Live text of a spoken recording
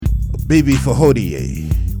Bibi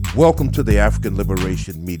Fahodie. Welcome to the African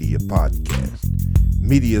Liberation Media Podcast.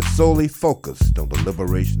 Media solely focused on the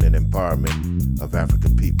liberation and empowerment of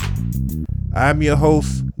African people. I'm your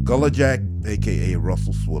host, Gullah Jack, aka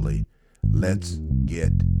Russell Swilly. Let's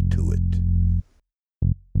get to it.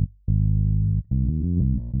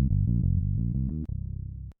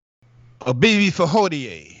 Bibi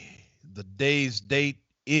Fahodie. The day's date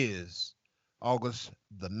is August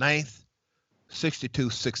the 9th,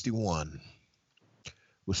 6261.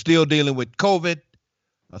 We're still dealing with COVID.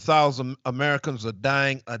 1,000 Americans are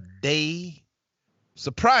dying a day.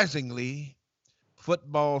 Surprisingly,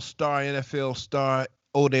 football star, NFL star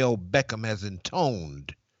Odell Beckham has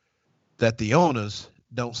intoned that the owners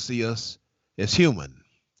don't see us as human.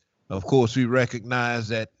 Of course, we recognize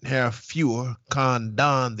that Herr Fuhrer,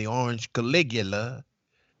 Condon, the Orange Caligula,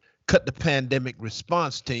 cut the pandemic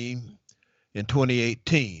response team in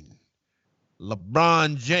 2018.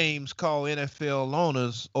 LeBron James called NFL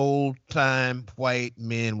owners old-time white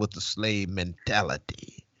men with a slave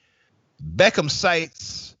mentality. Beckham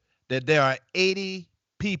cites that there are 80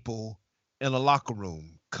 people in a locker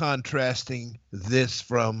room, contrasting this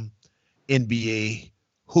from NBA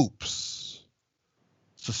hoops.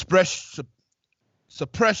 Suppression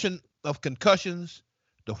of concussions,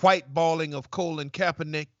 the white balling of Colin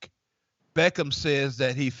Kaepernick. Beckham says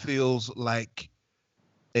that he feels like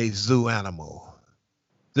a zoo animal.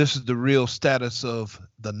 This is the real status of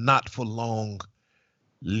the not for long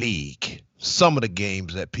league. Some of the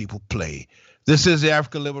games that people play. This is the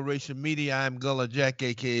African Liberation Media. I'm Gullah Jack,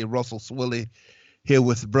 aka Russell Swilly, here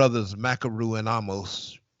with brothers Macaru and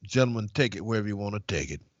Amos. Gentlemen, take it wherever you want to take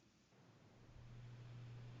it.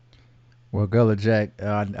 Well, Gullah Jack,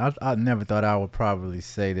 I never thought I would probably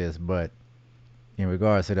say this, but in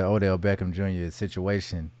regards to the Odell Beckham Jr.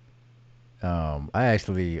 situation, I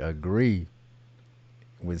actually agree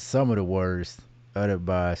with some of the words uttered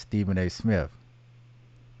by Stephen A. Smith.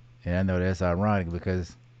 And I know that's ironic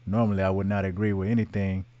because normally I would not agree with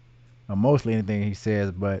anything, or mostly anything he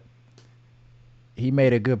says, but he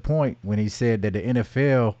made a good point when he said that the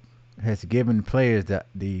NFL has given players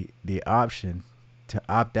the option to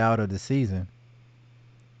opt out of the season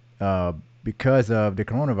uh, because of the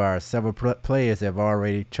coronavirus. Several players have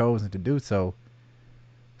already chosen to do so.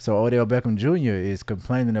 So Odell Beckham Jr. is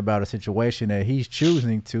complaining about a situation that he's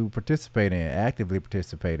choosing to participate in, actively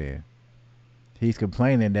participate in. He's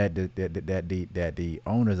complaining that the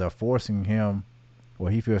owners are forcing him, or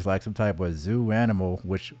he feels like some type of zoo animal,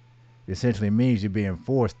 which essentially means you're being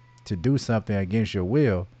forced to do something against your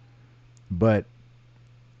will, but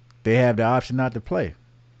they have the option not to play.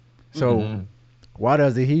 So why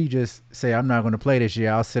doesn't he just say, I'm not going to play this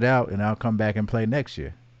year, I'll sit out and I'll come back and play next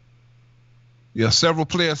year? Yeah, several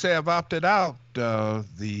players have opted out.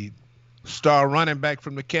 The star running back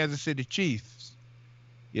from the Kansas City Chiefs,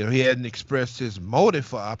 he hadn't expressed his motive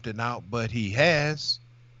for opting out, but he has.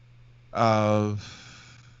 But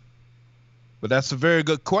that's a very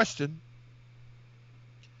good question.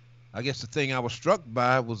 I guess the thing I was struck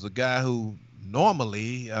by was a guy who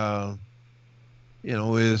normally,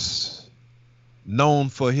 is known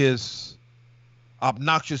for his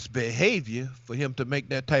obnoxious behavior. For him to make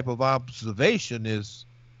that type of observation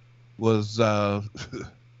was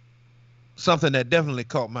something that definitely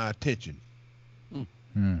caught my attention.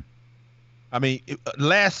 I mean,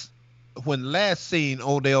 when last seen,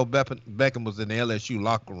 Odell Beckham was in the LSU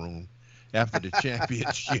locker room after the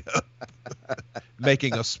championship,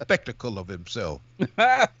 making a spectacle of himself.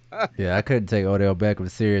 Yeah, I couldn't take Odell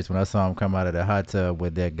Beckham serious when I saw him come out of the hot tub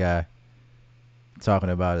with that guy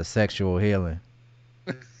talking about his sexual healing.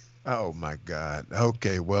 Oh my God.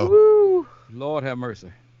 Okay, well. Woo! Lord have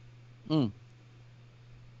mercy.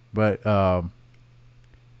 But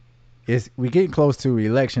we getting close to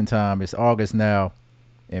election time. It's August now,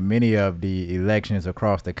 and many of the elections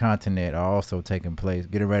across the continent are also taking place,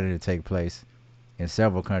 getting ready to take place in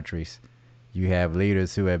several countries. You have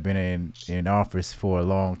leaders who have been in office for a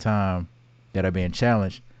long time that are being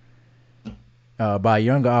challenged by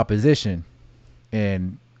younger opposition.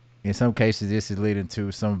 And in some cases, this is leading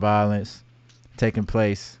to some violence taking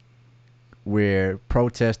place where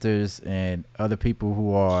protesters and other people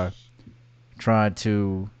who are trying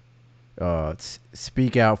to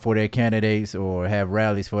speak out for their candidates or have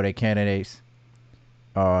rallies for their candidates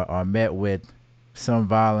are met with some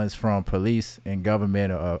violence from police and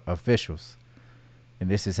government officials. And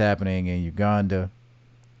this is happening in Uganda.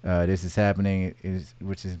 This is happening,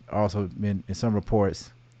 which is also been in some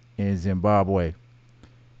reports in Zimbabwe.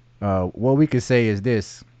 What we could say is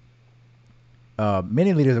this.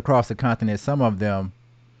 Many leaders across the continent, some of them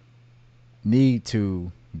need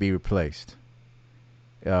to be replaced.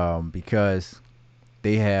 because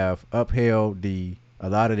they have upheld a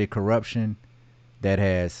lot of the corruption that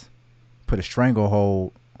has put a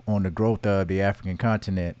stranglehold on the growth of the African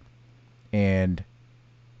continent, and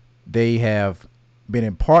they have been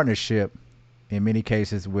in partnership in many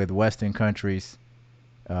cases with Western countries,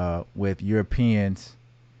 with Europeans,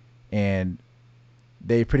 and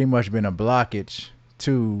they've pretty much been a blockage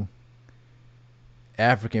to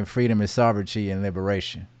African freedom and sovereignty and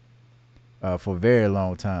liberation for a very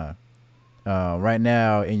long time. Right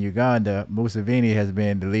now in Uganda, Museveni has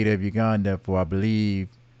been the leader of Uganda for, I believe,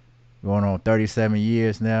 going on 37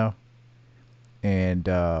 years now. And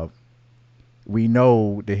we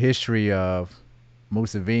know the history of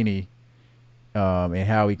Museveni and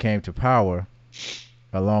how he came to power,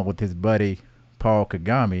 along with his buddy Paul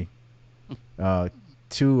Kagame.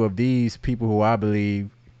 Two of these people who I believe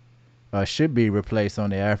should be replaced on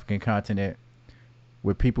the African continent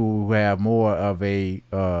with people who have more of a,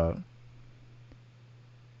 I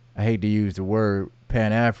hate to use the word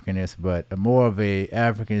Pan-Africanist, but more of a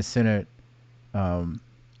African-centered,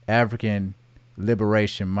 African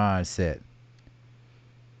liberation mindset.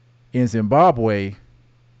 In Zimbabwe,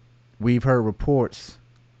 we've heard reports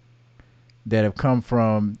that have come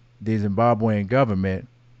from the Zimbabwean government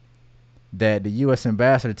that the U.S.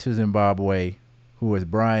 ambassador to Zimbabwe, who is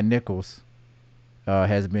Brian Nichols,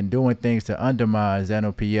 has been doing things to undermine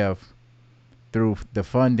ZANU-PF through the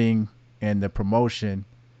funding and the promotion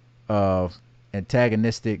of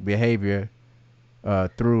antagonistic behavior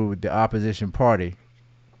through the opposition party.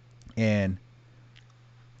 And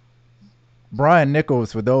Brian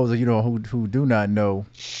Nichols, for those of you who do not know,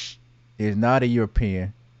 is not a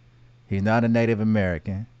European. He's not a Native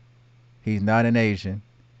American. He's not an Asian.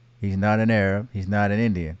 He's not an Arab. He's not an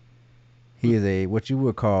Indian. He is a what you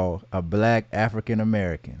would call a black African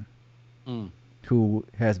American who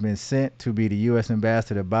has been sent to be the U.S.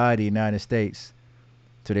 ambassador by the United States.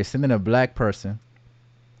 So they're sending a black person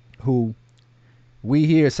who we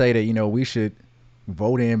here say that, we should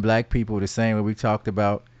vote in black people the same way we talked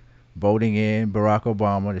about voting in Barack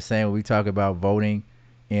Obama, the same way we talk about voting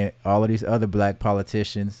in all of these other black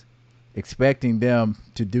politicians, expecting them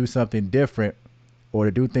to do something different or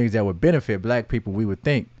to do things that would benefit black people, we would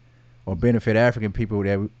think, or benefit African people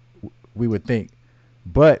that we would think.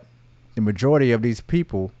 But the majority of these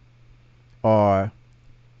people are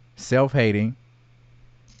self-hating.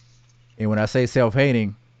 And when I say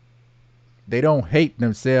self-hating, they don't hate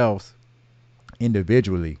themselves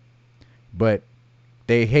individually, but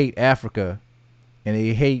they hate Africa and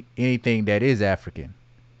they hate anything that is African.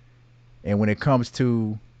 And when it comes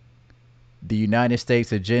to the United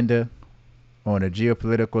States agenda on a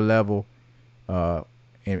geopolitical level,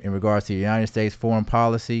 in regards to the United States foreign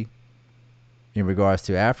policy, in regards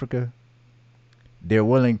to Africa, they're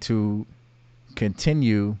willing to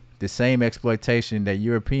continue the same exploitation that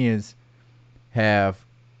Europeans have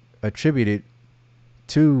attributed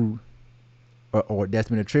to, or that's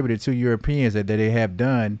been attributed to Europeans that they have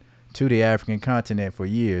done to the African continent for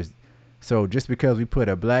years. So just because we put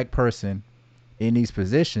a black person in these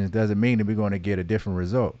positions doesn't mean that we're going to get a different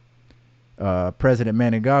result. President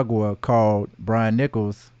Mnangagwa called Brian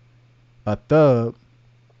Nichols a thug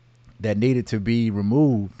that needed to be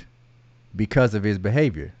removed because of his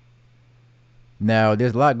behavior. Now,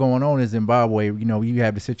 there's a lot going on in Zimbabwe. You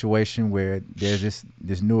have the situation where there's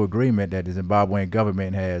this new agreement that the Zimbabwean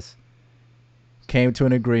government has came to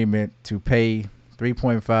an agreement to pay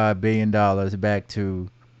 $3.5 billion back to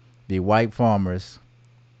the white farmers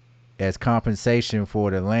as compensation for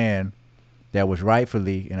the land that was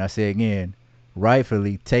rightfully, and I say again,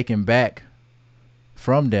 rightfully taken back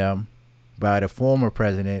from them by the former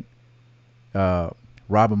president, Robert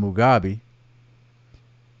Mugabe.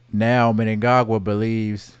 Now Mnangagwa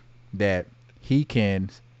believes that he can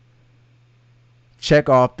check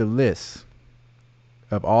off the list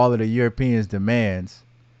of all of the Europeans' demands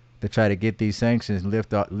to try to get these sanctions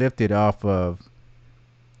lifted off of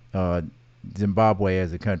Zimbabwe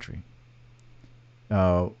as a country.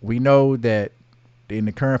 We know that in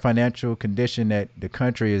the current financial condition that the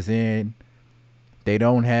country is in, they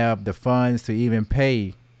don't have the funds to even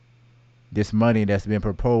pay this money that's been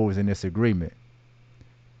proposed in this agreement.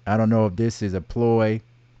 I don't know if this is a ploy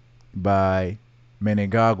by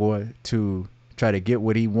Mnangagwa to try to get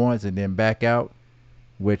what he wants and then back out,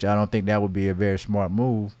 which I don't think that would be a very smart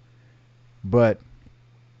move. But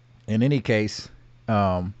in any case,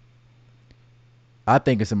 I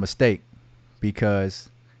think it's a mistake because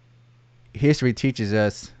history teaches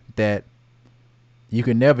us that you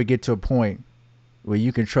can never get to a point where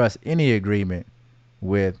you can trust any agreement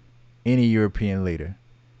with any European leader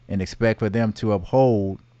and expect for them to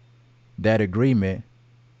uphold that agreement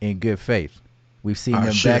in good faith. We've seen I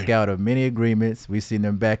them see. back out of many agreements. We've seen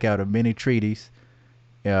them back out of many treaties.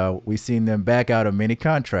 We've seen them back out of many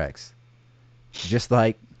contracts. Just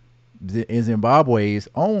like in Zimbabwe's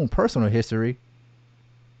own personal history,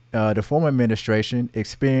 the former administration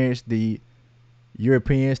experienced the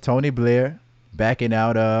Europeans, Tony Blair, backing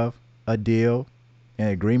out of a deal, an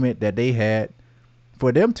agreement that they had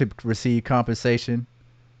for them to receive compensation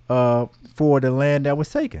for the land that was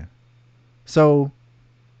taken. So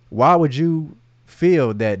why would you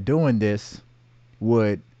feel that doing this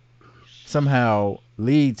would somehow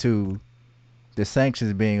lead to the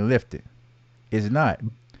sanctions being lifted? It's not.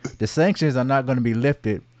 The sanctions are not going to be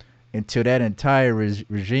lifted until that entire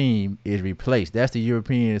regime is replaced. That's the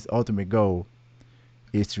Europeans' ultimate goal,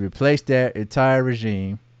 is to replace that entire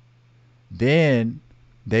regime. Then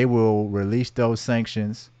they will release those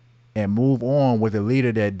sanctions and move on with a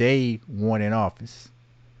leader that they want in office.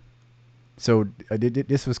 So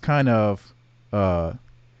this was kind of not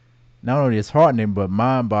only disheartening but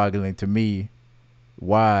mind-boggling to me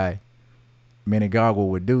why Mnangagwa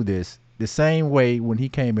would do this. The same way when he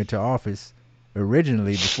came into office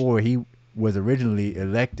originally, before he was originally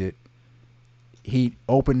elected, he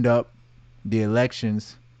opened up the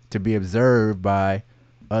elections to be observed by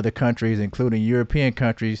other countries, including European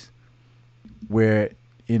countries, where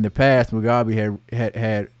in the past Mugabe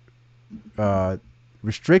had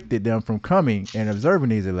restricted them from coming and observing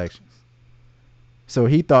these elections. So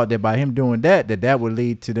he thought that by him doing that would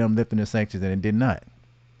lead to them lifting the sanctions, and it did not.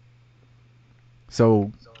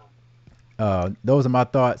 So those are my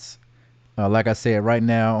thoughts. Like I said, right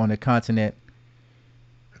now on the continent,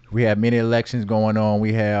 we have many elections going on.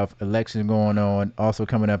 We have elections going on also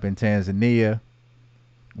coming up in Tanzania,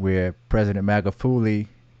 where President Magufuli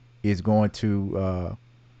is going to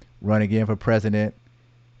run again for president.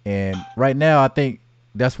 And right now, I think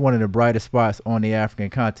that's one of the brightest spots on the African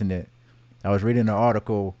continent. I was reading an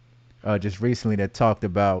article just recently that talked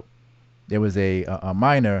about there was a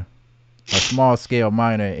miner, a small scale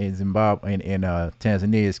miner in Zimbabwe, in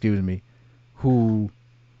Tanzania, excuse me, who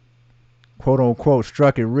quote unquote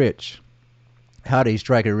struck it rich. How did he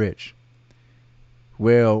strike it rich?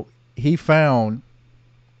 Well, he found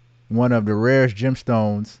one of the rarest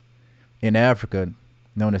gemstones in Africa,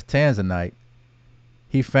 known as tanzanite.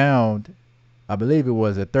 He found, I believe it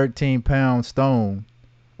was a 13-pound stone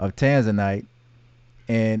of tanzanite.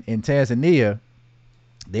 And in Tanzania,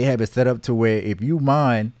 they have it set up to where if you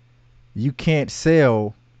mine, you can't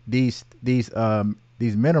sell these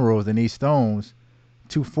minerals and these stones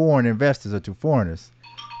to foreign investors or to foreigners.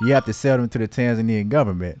 You have to sell them to the Tanzanian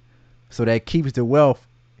government. So that keeps the wealth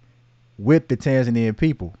with the Tanzanian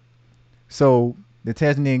people. So the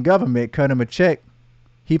Tanzanian government cut him a check.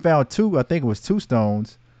 He found two, I think it was two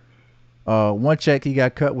stones. One check he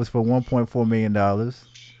got cut was for $1.4 million.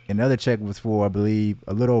 Another check was for, I believe,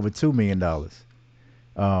 a little over $2 million.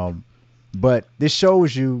 But this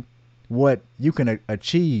shows you what you can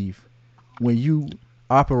achieve when you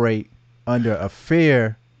operate under a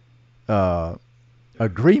fair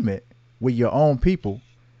agreement with your own people,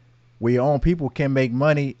 where your own people can make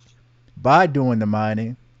money by doing the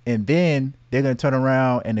mining, and then they're going to turn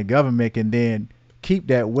around and the government can then keep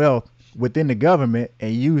that wealth within the government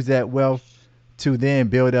and use that wealth to then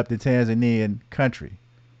build up the Tanzanian country.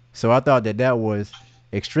 So I thought that was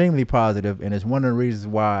extremely positive, and it's one of the reasons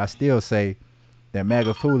why I still say that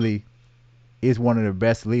Magufuli is one of the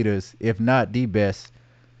best leaders, if not the best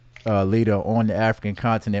leader on the African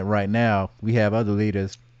continent right now. We have other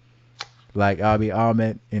leaders like Abiy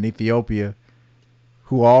Ahmed in Ethiopia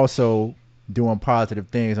who are also doing positive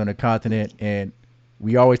things on the continent. And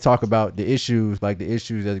we always talk about the issues, like the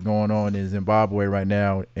issues that's going on in Zimbabwe right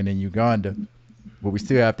now and in Uganda, but we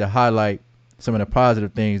still have to highlight some of the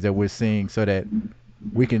positive things that we're seeing so that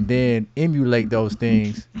we can then emulate those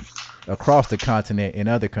things across the continent in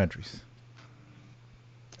other countries.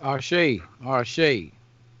 Arshay,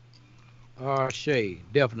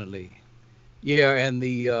 definitely. Yeah, and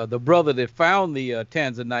the brother that found the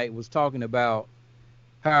tanzanite was talking about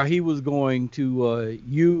how he was going to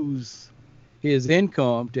use his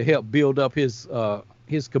income to help build up his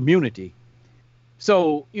community.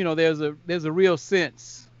 So there's a real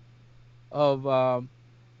sense of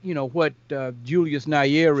what Julius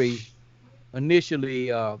Nyerere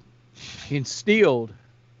initially instilled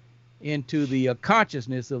into the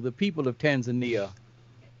consciousness of the people of Tanzania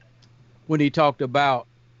when he talked about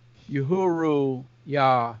Uhuru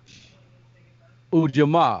ya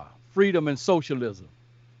Ujamaa, freedom and socialism,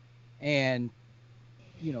 and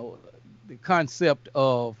the concept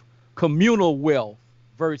of communal wealth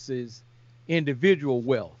versus individual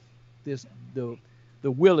wealth. The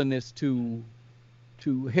willingness to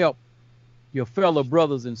to help your fellow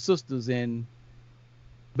brothers and sisters in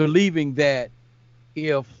believing that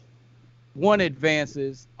if one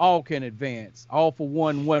advances, all can advance. All for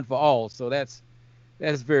one, one for all. So that's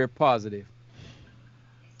very positive.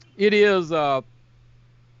 It is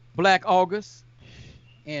Black August,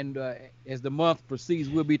 and as the month proceeds,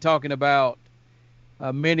 we'll be talking about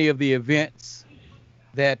many of the events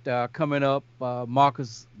that are coming up.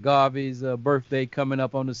 Marcus Garvey's birthday coming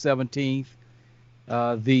up on the 17th.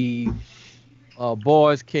 The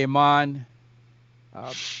Boys Came On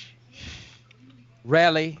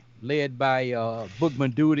rally led by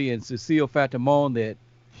Bookman Duty and Cecile Fatimon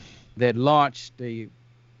that launched the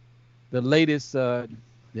latest the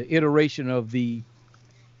iteration of the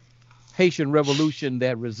Haitian Revolution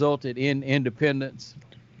that resulted in independence.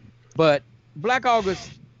 But Black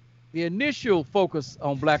August, the initial focus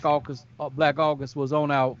on Black August was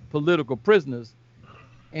on our political prisoners,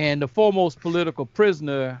 and the foremost political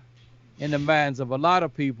prisoner in the minds of a lot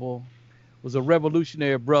of people was a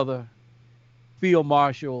revolutionary brother, Field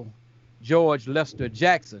Marshal George Lester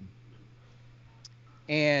Jackson.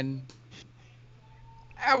 And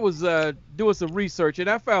I was doing some research, and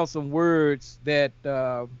I found some words that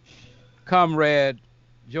Comrade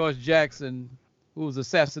George Jackson, who was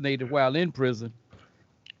assassinated while in prison,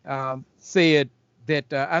 said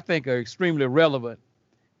that I think are extremely relevant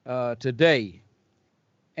today,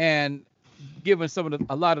 and given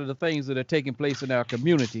a lot of the things that are taking place in our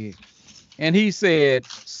community. And he said,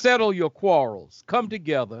 settle your quarrels, come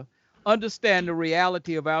together, understand the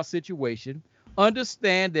reality of our situation,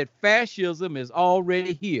 understand that fascism is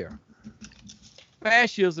already here.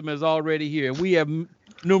 Fascism is already here. And we have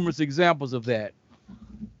numerous examples of that.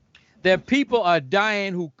 That people are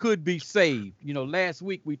dying who could be saved. You know, last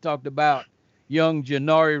week we talked about young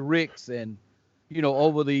Janari Ricks, and, you know,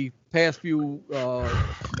 over the past few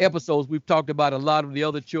episodes, we've talked about a lot of the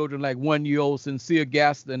other children, like 1-year-old Sincere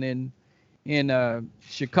Gaston in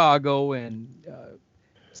Chicago, and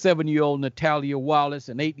 7-year-old Natalia Wallace,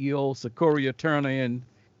 and 8-year-old Sequoia Turner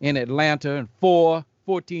in Atlanta, and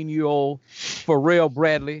 14-year-old Pharrell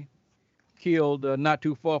Bradley, killed not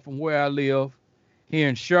too far from where I live here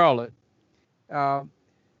in Charlotte.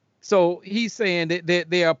 So he's saying that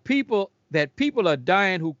there are people are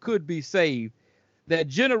dying who could be saved, that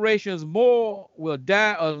generations more will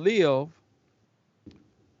die or live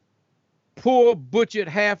poor, butchered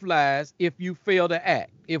half-lives if we fail to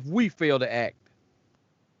act.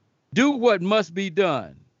 Do what must be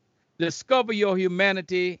done. Discover your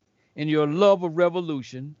humanity and your love of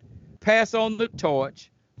revolution. Pass on the torch.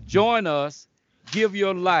 Join us. Give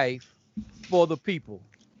your life for the people.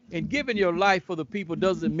 And giving your life for the people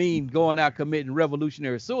doesn't mean going out committing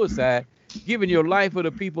revolutionary suicide. Giving your life for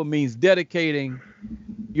the people means dedicating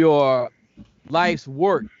your life's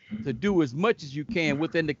work to do as much as you can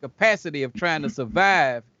within the capacity of trying to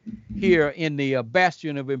survive here in the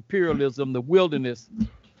bastion of imperialism, the wilderness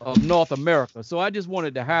of North America. So I just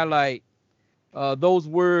wanted to highlight those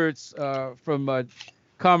words from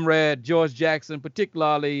Comrade George Jackson,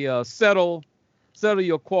 particularly settle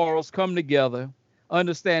your quarrels, come together,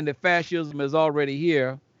 understand that fascism is already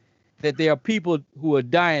here, that there are people who are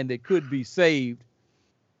dying that could be saved.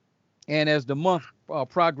 And as the month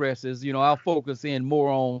progresses, you know, I'll focus in more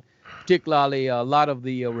on particularly a lot of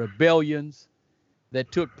the rebellions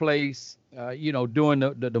that took place, you know, during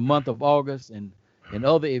the month of August and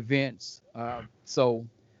other events. So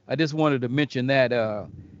I just wanted to mention that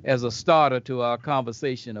as a starter to our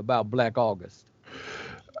conversation about Black August.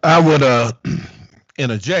 I would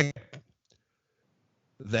interject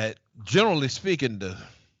that, generally speaking,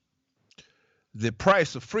 the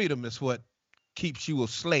price of freedom is what keeps you a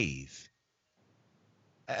slave.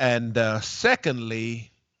 And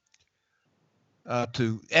secondly,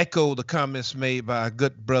 to echo the comments made by our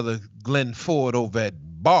good brother Glenn Ford over at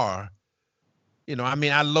Barr, you know, I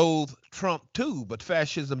mean, I loathe Trump too, but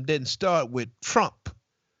fascism didn't start with Trump.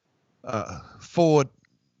 Ford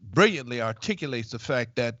brilliantly articulates the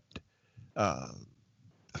fact that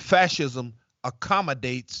fascism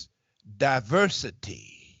accommodates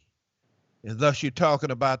diversity. And thus you're talking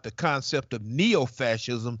about the concept of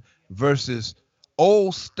neo-fascism versus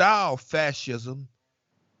old-style fascism,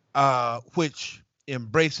 which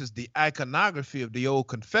embraces the iconography of the old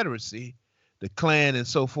Confederacy, the Klan, and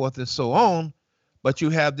so forth and so on. But you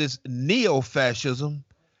have this neo-fascism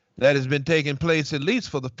that has been taking place at least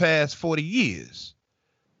for the past 40 years.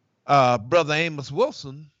 Brother Amos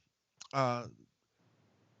Wilson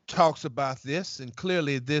talks about this, and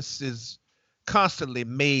clearly this is constantly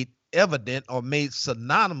made evident or made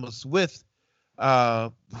synonymous with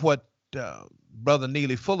what Brother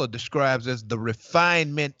Neely Fuller describes as the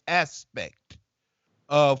refinement aspect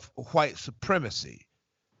of white supremacy,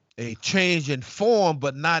 a change in form,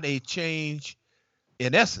 but not a change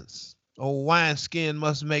in essence. Old wineskin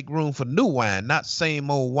must make room for new wine, not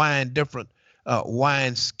same old wine, different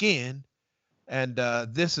wine skin. And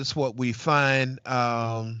this is what we find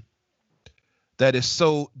that is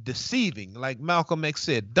so deceiving. Like Malcolm X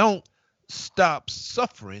said, don't stop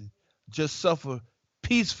suffering, just suffer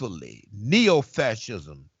peacefully.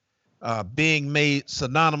 Neo-fascism being made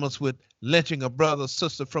synonymous with lynching a brother or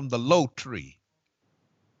sister from the low tree.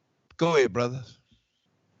 Go ahead, brother.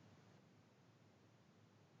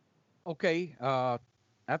 Okay.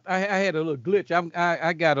 I had a little glitch.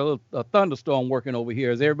 I got a thunderstorm working over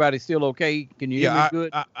here. Is everybody still okay? Can you hear me Yeah,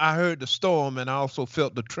 good? I heard the storm and I also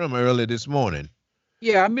felt the tremor early this morning.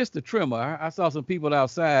 Yeah, I missed the tremor. I saw some people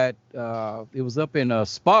outside. It was up in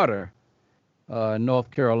Sparta, North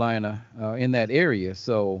Carolina, in that area.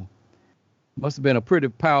 So must have been a pretty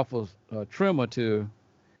powerful tremor to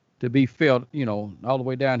be felt, all the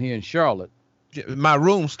way down here in Charlotte. My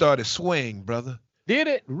room started swaying, brother. Did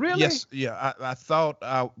it really? Yes, yeah. I thought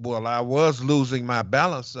I was losing my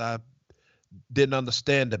balance. I didn't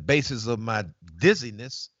understand the basis of my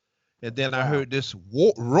dizziness. And then I Wow. heard this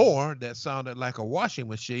roar that sounded like a washing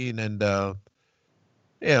machine. And,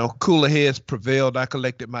 cooler heads prevailed. I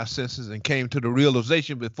collected my senses and came to the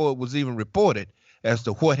realization before it was even reported as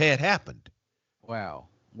to what had happened. Wow.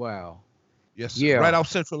 Wow. Yes, sir. Yeah. Right off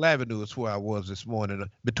Central Avenue is where I was this morning,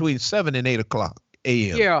 between 7 and 8 o'clock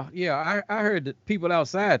a.m. Yeah. I heard that people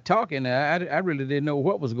outside talking. I really didn't know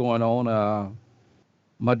what was going on.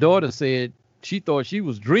 My daughter said she thought she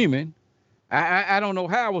was dreaming. I don't know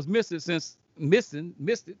how I was missed it. So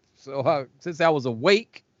since I was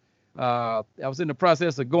awake, I was in the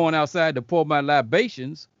process of going outside to pour my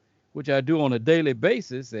libations, which I do on a daily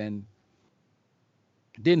basis, and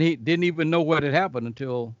didn't even know what had happened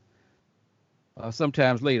until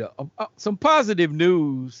sometimes later. Some positive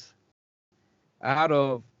news out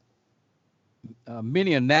of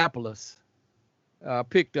Minneapolis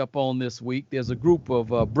picked up on this week. There's a group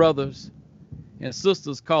of brothers and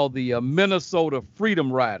sisters called the Minnesota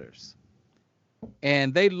Freedom Riders.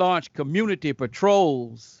 And they launched community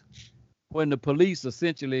patrols when the police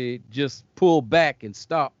essentially just pulled back and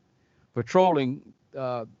stopped patrolling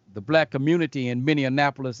the black community in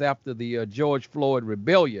Minneapolis after the George Floyd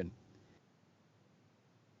rebellion.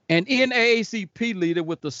 An NAACP leader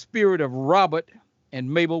with the spirit of Robert and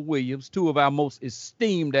Mabel Williams, two of our most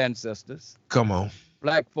esteemed ancestors. Come on.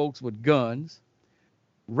 Black folks with guns.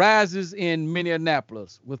 Rises in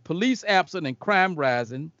Minneapolis. With police absent and crime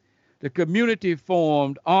rising, the community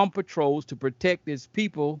formed armed patrols to protect its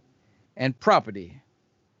people and property.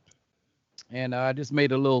 And I just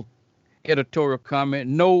made a little editorial comment.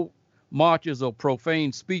 No marches or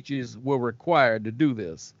profane speeches were required to do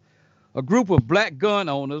this. A group of black gun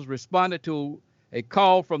owners responded to a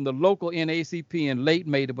call from the local NAACP in late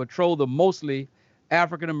May to patrol the mostly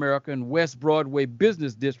African-American West Broadway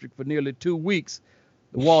business district for nearly 2 weeks,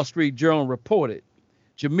 the Wall Street Journal reported.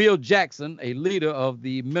 Jamil Jackson, a leader of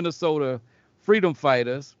the Minnesota Freedom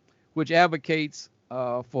Fighters, which advocates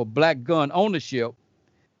for black gun ownership,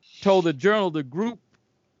 told the Journal the group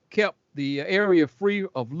kept the area free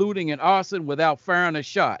of looting and arson without firing a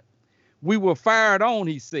shot. We were fired on,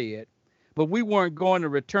 he said, but we weren't going to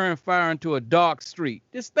return fire into a dark street.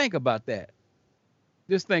 Just think about that.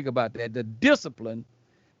 Just think about that. The discipline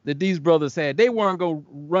that these brothers had, they weren't going to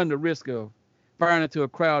run the risk of firing into a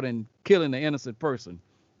crowd and killing an innocent person.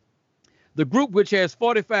 The group, which has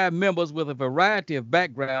 45 members with a variety of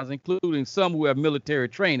backgrounds, including some who have military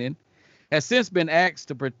training, has since been asked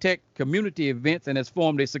to protect community events and has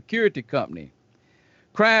formed a security company.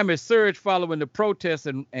 Crime has surged following the protests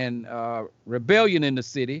and rebellion in the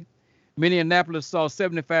city. Minneapolis saw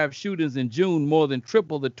 75 shootings in June, more than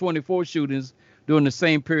triple the 24 shootings during the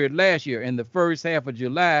same period last year. In the first half of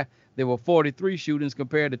July, there were 43 shootings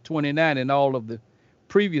compared to 29 in all of the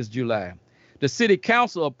previous July. The city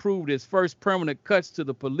council approved its first permanent cuts to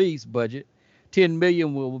the police budget. $10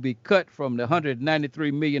 million will be cut from the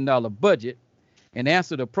 $193 million budget. In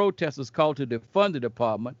answer to protesters' call to defund the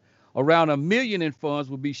department, around $1 million in funds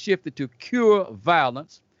will be shifted to Cure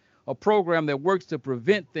Violence, a program that works to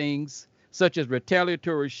prevent things such as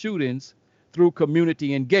retaliatory shootings through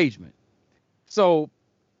community engagement. So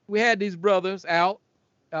we had these brothers out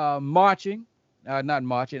out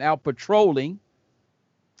patrolling,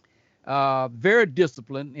 very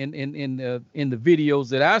disciplined in the videos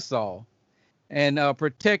that I saw, and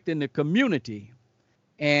protecting the community.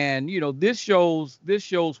 And this shows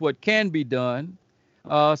what can be done,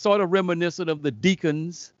 sort of reminiscent of the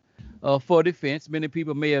Deacons for Defense. Many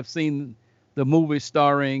people may have seen the movie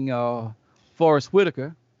starring Forrest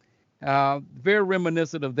Whitaker. Very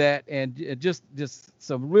reminiscent of that, and just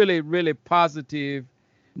some really, really positive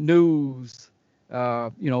news,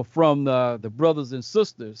 from the brothers and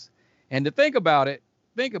sisters. And to think about it,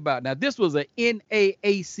 now this was a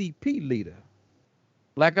NAACP leader.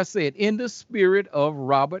 Like I said, in the spirit of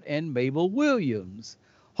Robert and Mabel Williams.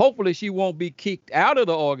 Hopefully she won't be kicked out of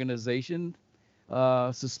the organization,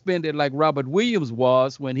 suspended like Robert Williams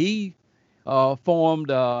was when he formed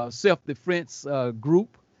a self-defense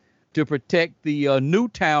group to protect the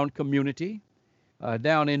Newtown community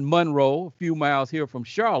down in Monroe, a few miles here from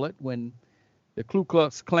Charlotte, when the Ku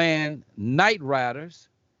Klux Klan Night Riders,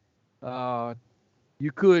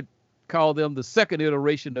 you could call them the second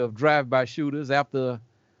iteration of drive-by shooters after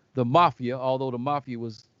the Mafia, although the Mafia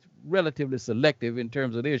was relatively selective in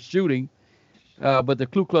terms of their shooting. But the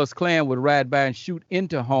Ku Klux Klan would ride by and shoot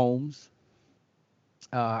into homes.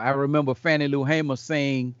 I remember Fannie Lou Hamer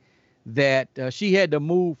saying that she had to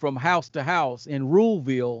move from house to house in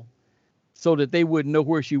Ruleville so that they wouldn't know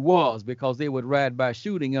where she was, because they would ride by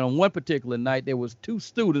shooting. And on one particular night, there was two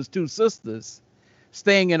sisters,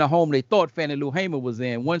 staying in a home they thought Fannie Lou Hamer was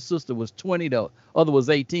in. One sister was 20, the other was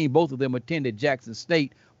 18. Both of them attended Jackson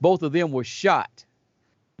State. Both of them were shot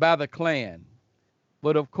by the Klan.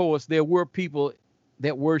 But of course, there were people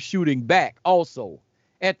that were shooting back also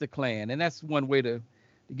at the Klan, and that's one way to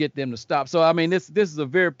get them to stop. So I mean, this is a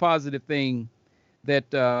very positive thing that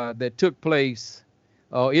took place,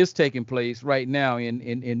 is taking place right now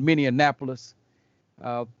in Minneapolis.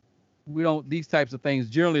 These types of things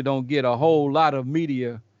generally don't get a whole lot of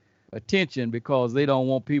media attention because they don't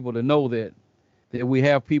want people to know that we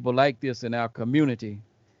have people like this in our community.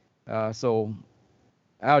 So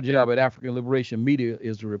our job at African Liberation Media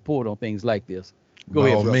is to report on things like this. Go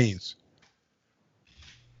ahead, By all brother. means.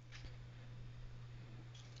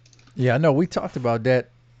 Yeah, I know we talked about that.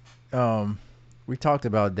 We talked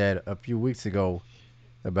about that a few weeks ago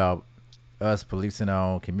about us policing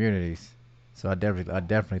our own communities. So I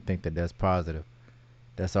definitely think that that's positive.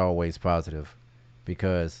 That's always positive,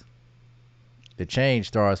 because the change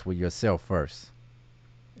starts with yourself first.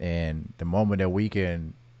 And the moment that we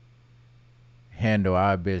can handle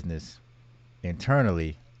our business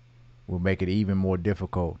internally will make it even more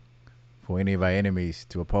difficult for any of our enemies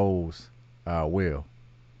to oppose our will.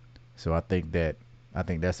 So I think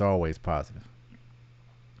that's always positive.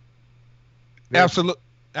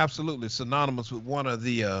 Absolutely synonymous with one of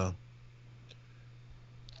the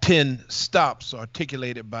 10 stops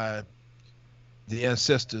articulated by the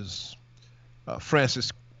ancestors,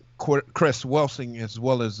 Francis Cress Welsing, as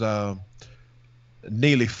well as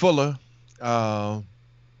Neely Fuller.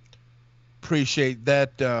 Appreciate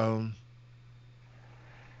that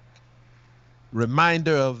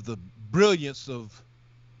reminder of the brilliance of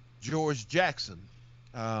George Jackson,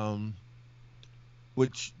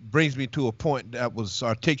 which brings me to a point that was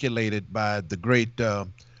articulated by the great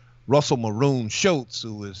Russell Maroon Schultz,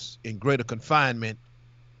 who is in greater confinement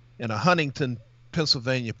in a Huntington,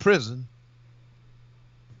 Pennsylvania prison,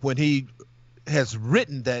 when he has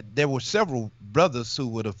written that there were several brothers who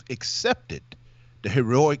would have accepted the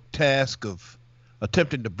heroic task of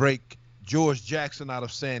attempting to break George Jackson out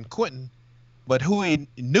of San Quentin, but Huey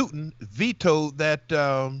Newton vetoed that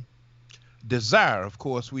desire. Of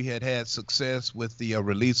course, we had success with the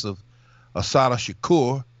release of Assata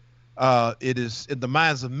Shakur. It is in the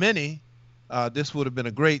minds of many, this would have been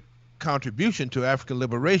a great contribution to African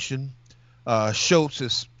liberation. Schultz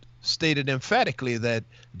has stated emphatically that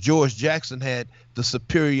George Jackson had the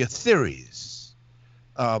superior theories.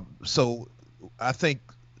 So I think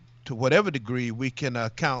to whatever degree we can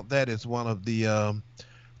count that as one of the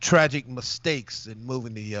tragic mistakes in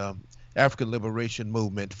moving the African liberation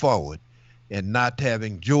movement forward, and not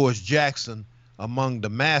having George Jackson among the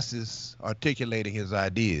masses articulating his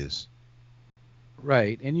ideas.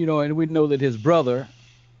 Right. And, and we know that his brother,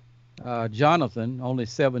 Jonathan, only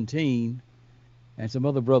 17, and some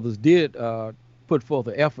other brothers did put forth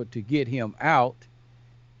an effort to get him out.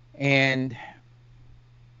 And,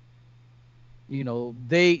 when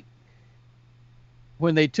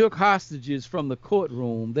they took hostages from the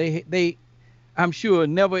courtroom, they I'm sure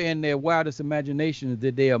never in their wildest imagination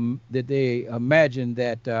did they imagine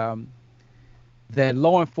that that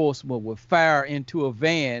law enforcement would fire into a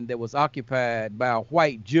van that was occupied by a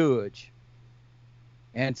white judge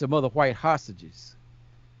and some other white hostages.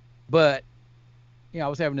 But I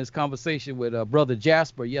was having this conversation with Brother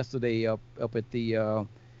Jasper yesterday up at the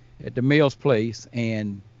Mills place,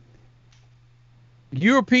 and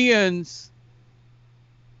Europeans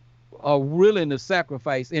are willing to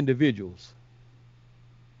sacrifice individuals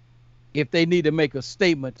if they need to make a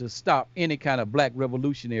statement to stop any kind of black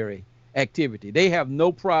revolutionary activity. They have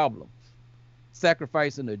no problem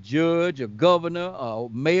sacrificing a judge, a governor, a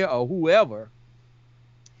mayor, or whoever,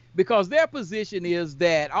 because their position is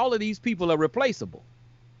that all of these people are replaceable.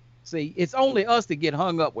 See, it's only us that get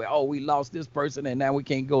hung up with, oh, we lost this person and now we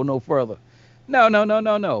can't go no further. No, no, no,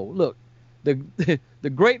 no, no. Look, the the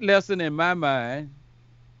great lesson in my mind,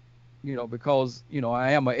 because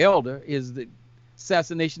I am an elder, is the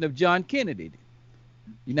assassination of John Kennedy.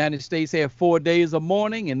 United States had 4 days of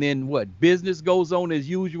mourning, and then what? Business goes on as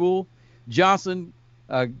usual. Johnson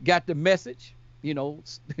got the message,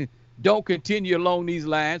 don't continue along these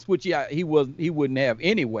lines, which he wouldn't have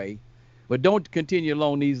anyway, but don't continue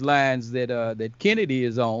along these lines that Kennedy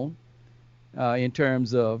is on, in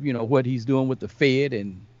terms of what he's doing with the Fed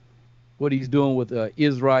and what he's doing with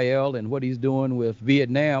Israel and what he's doing with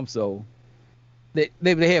Vietnam. So they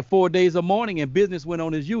had 4 days of mourning and business went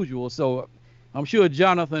on as usual. So I'm sure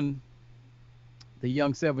Jonathan, the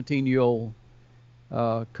young 17-year-old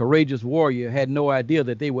courageous warrior, had no idea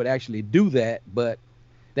that they would actually do that, but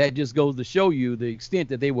that just goes to show you the extent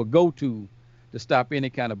that they will go to stop any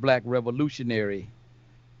kind of black revolutionary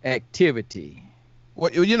activity.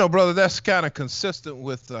 Well, brother, that's kind of consistent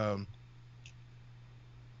with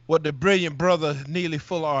what the brilliant brother Neely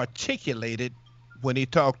Fuller articulated when he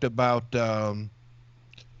talked about the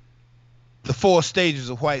 4 stages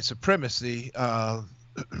of white supremacy.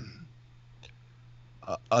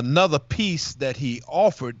 Another piece that he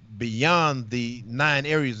offered beyond the 9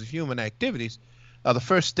 areas of human activities, the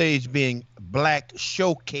first stage being black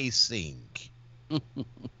showcasing.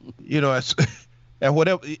 And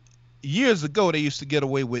whatever, years ago they used to get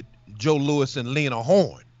away with Joe Louis and Lena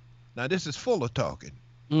Horne. Now this is Fuller talking.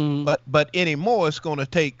 Mm. But anymore it's going to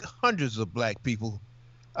take hundreds of black people.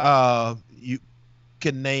 You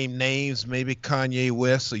can name names, maybe Kanye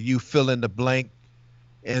West, or you fill in the blank.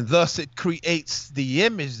 And thus it creates the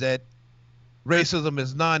image that racism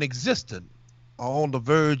is non-existent or on the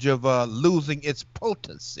verge of losing its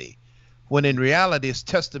potency, when in reality it's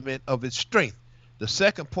testament of its strength. The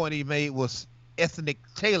second point he made was ethnic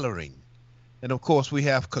tailoring. And of course we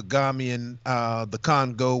have Kagame in the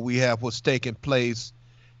Congo, we have what's taking place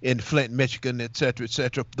in Flint, Michigan, et cetera,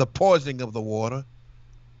 the poisoning of the water.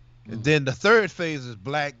 And then the third phase is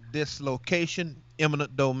black dislocation,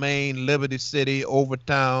 eminent domain, Liberty City,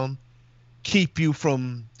 Overtown, keep you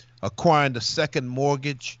from acquiring the second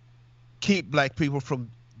mortgage, keep black people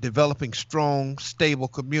from developing strong, stable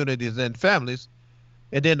communities and families.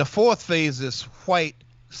 And then the fourth phase is white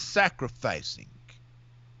sacrificing,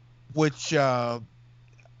 which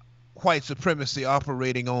white supremacy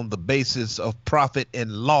operating on the basis of profit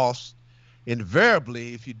and loss.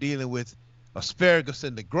 Invariably, if you're dealing with asparagus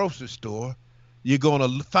in the grocery store, you're going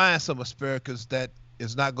to find some asparagus that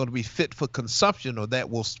is not going to be fit for consumption or that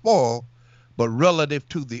will spoil, but relative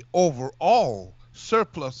to the overall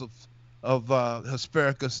surplus of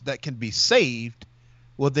asparagus that can be saved,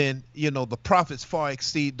 well then, the profits far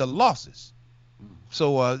exceed the losses.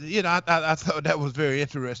 So, I thought that was very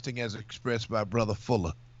interesting as expressed by Brother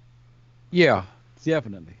Fuller. Yeah,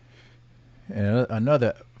 definitely. And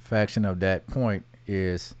another faction of that point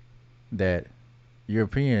is that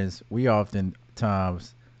Europeans, we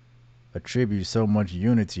oftentimes attribute so much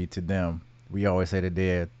unity to them. We always say that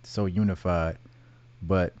they're so unified,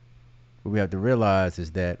 but what we have to realize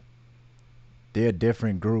is that there are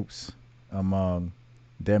different groups among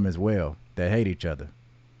them as well that hate each other,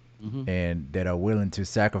 Mm-hmm. and that are willing to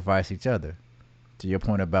sacrifice each other. To your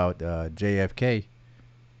point about JFK,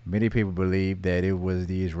 many people believe that it was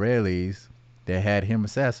the Israelis that had him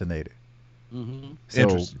assassinated. Mm-hmm.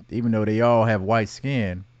 So even though they all have white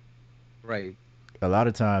skin, Right. a lot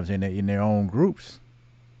of times in their own groups,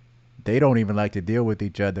 they don't even like to deal with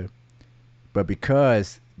each other. But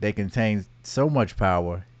because they contain so much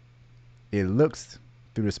power, it looks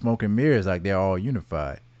through the smoke and mirrors like they're all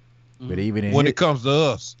unified. But even in when it comes to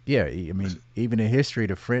us, yeah, I mean, even in history,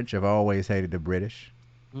 the French have always hated the British.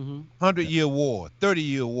 Mm-hmm. 100-year war,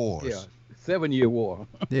 30-year wars. Yeah, 7-year war.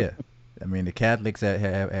 Yeah, I mean, the Catholics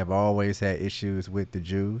have always had issues with the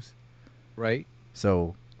Jews. Right.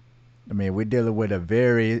 So, I mean, we're dealing with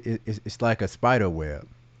it's like a spider web.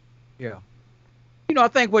 Yeah. I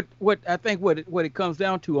think what it comes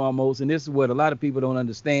down to almost, and this is what a lot of people don't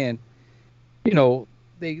understand.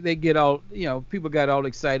 They get all, people got all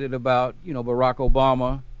excited about, Barack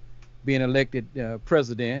Obama being elected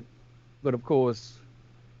president. But of course,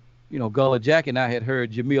 Gullah Jack and I had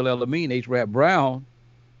heard Jamil El-Amin, H. Rap Brown,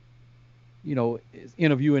 his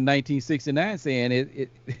interview in 1969 saying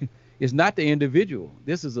it's not the individual.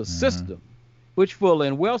 This is a system, which Fuller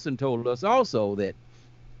and Wilson told us also that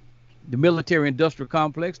the military industrial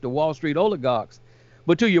complex, the Wall Street oligarchs,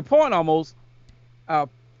 But to your point, almost, uh,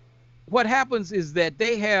 what happens is that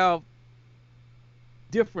they have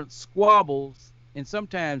different squabbles and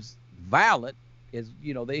sometimes violent, as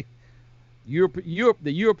you know, the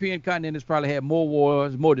European continent has probably had more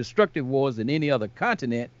wars, more destructive wars than any other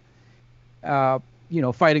continent.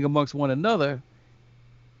 Fighting amongst one another.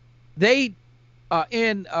 They are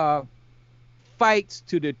in fights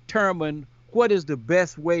to determine what is the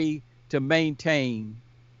best way to maintain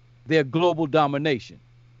their global domination.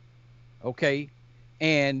 Okay,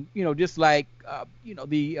 and just like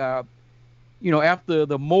after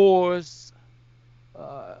the Moors,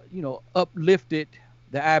 uplifted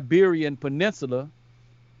the Iberian Peninsula,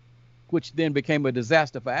 which then became a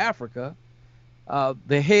disaster for Africa.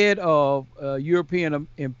 The head of European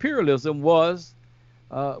imperialism was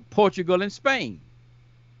Portugal and Spain.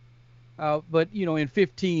 But in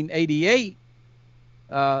 1588,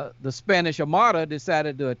 the Spanish Armada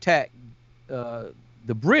decided to attack the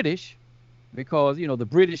British because the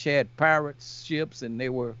British had pirate ships and they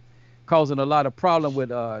were causing a lot of problem with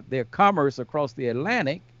their commerce across the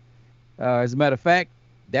Atlantic. As a matter of fact,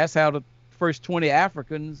 that's how the first 20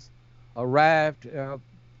 Africans arrived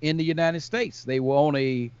in the United States. They were on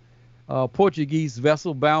a Portuguese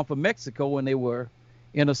vessel bound for Mexico, and they were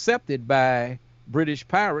intercepted by British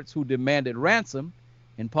pirates who demanded ransom,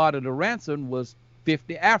 and part of the ransom was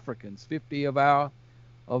 50 Africans, 50 of our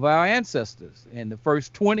ancestors. And the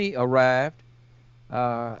first 20 arrived,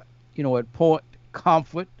 at Point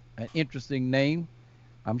Comfort, an interesting name.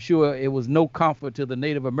 I'm sure it was no comfort to the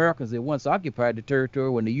Native Americans that once occupied the territory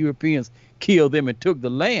when the Europeans killed them and took the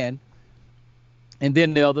land. And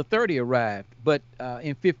then the other 30 arrived. But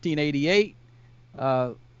in 1588,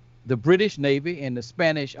 the British Navy and the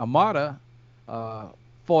Spanish Armada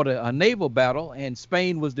fought a naval battle, and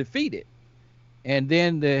Spain was defeated. And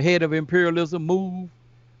then the head of imperialism moved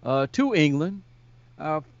to England,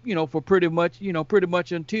 for pretty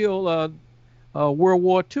much until World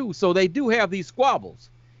War II. So they do have these squabbles,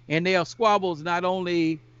 and they are squabbles not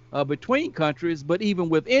only between countries, but even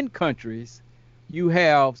within countries. You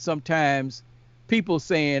have sometimes people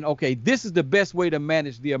saying, okay, this is the best way to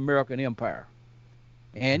manage the American empire.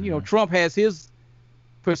 And, Trump has his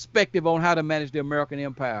perspective on how to manage the American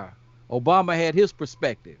empire. Obama had his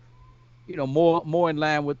perspective, more in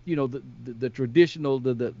line with, the traditional,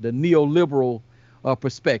 the neoliberal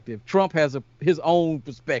perspective. Trump has his own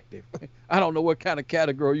perspective. I don't know what kind of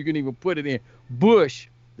category you can even put it in. Bush,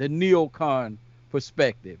 the neocon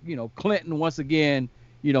perspective. Clinton, once again,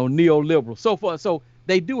 neoliberal. So far, so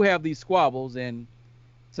they do have these squabbles, and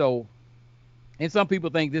some people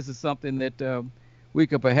think this is something that we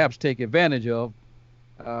could perhaps take advantage of.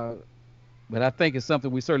 But I think it's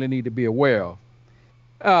something we certainly need to be aware of.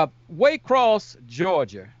 Waycross,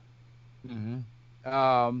 Georgia.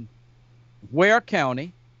 Ware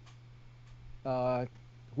County,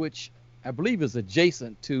 which I believe is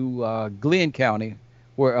adjacent to Glenn County,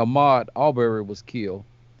 where Ahmaud Arbery was killed.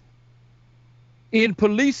 In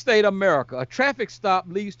police state America, a traffic stop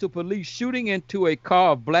leads to police shooting into a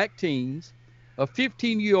car of black teens, a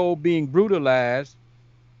 15-year-old being brutalized,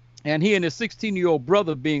 and he and his 16-year-old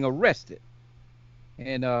brother being arrested.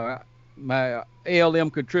 And my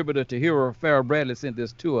ALM contributor to Hero, Farrah Bradley, sent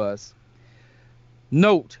this to us.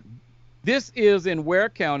 Note, this is in Ware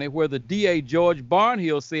County, where the DA George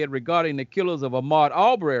Barnhill said regarding the killers of Ahmaud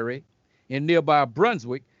Arbery in nearby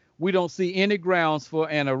Brunswick, we don't see any grounds for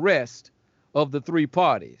an arrest of the three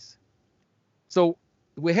parties. So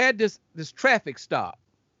we had this traffic stop.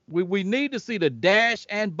 We need to see the dash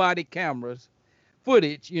and body cameras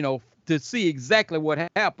footage, to see exactly what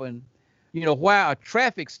happened. Why a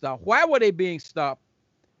traffic stop? Why were they being stopped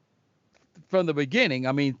from the beginning?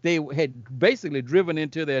 I mean, they had basically driven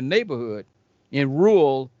into their neighborhood in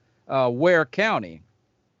rural Ware County.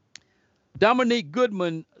 Dominique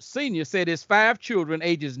Goodman Sr. said his 5 children,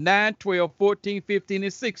 ages 9, 12, 14, 15,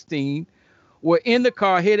 and 16, were in the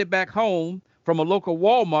car headed back home from a local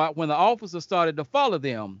Walmart when the officer started to follow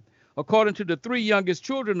them. According to the 3 youngest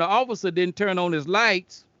children, the officer didn't turn on his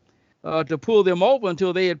lights to pull them over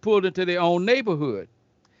until they had pulled into their own neighborhood.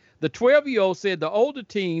 The 12-year-old said the older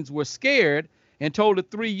teens were scared and told the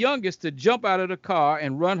 3 youngest to jump out of the car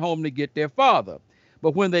and run home to get their father.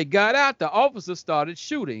 But when they got out, the officer started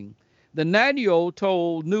shooting. The 9-year-old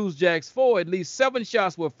told Newsjax 4 at least 7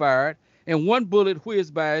 shots were fired and 1 bullet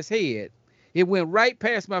whizzed by his head. It went right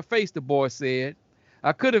past my face, the boy said.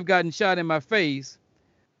 I could have gotten shot in my face,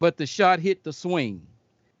 but the shot hit the swing.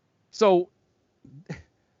 So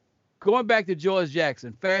going back to George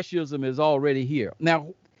Jackson, fascism is already here.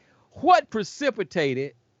 Now, what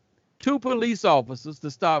precipitated 2 police officers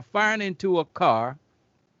to start firing into a car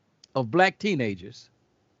of black teenagers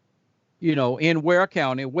in Ware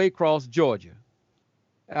County, Waycross, Georgia.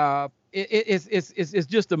 It's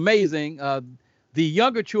just amazing. The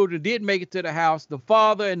younger children did make it to the house. The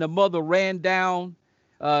father and the mother ran down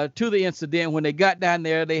to the incident. When they got down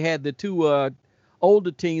there, they had the two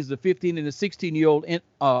older teens, the 15 and the 16-year-old,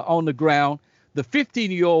 on the ground. The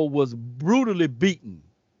 15-year-old was brutally beaten.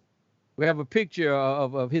 We have a picture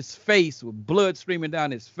of his face with blood streaming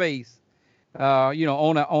down his face, on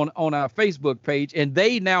our Facebook page, and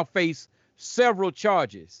they now face several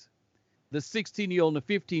charges. The 16-year-old and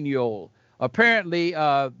the 15-year-old. Apparently,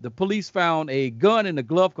 the police found a gun in the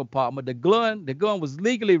glove compartment. The gun was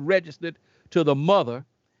legally registered to the mother.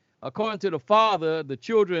 According to the father, the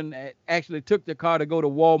children actually took the car to go to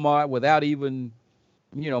Walmart without even,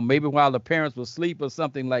 maybe while the parents were asleep or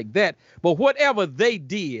something like that. But whatever they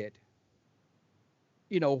did,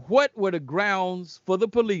 what were the grounds for the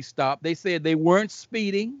police stop? They said they weren't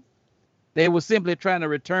speeding. They were simply trying to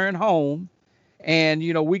return home. And,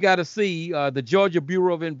 we got to see the Georgia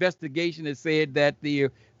Bureau of Investigation has said that the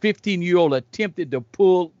 15-year-old attempted to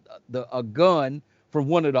pull a gun from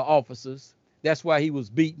one of the officers. That's why he was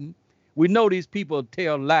beaten. We know these people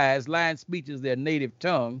tell lies. Lying speech is their native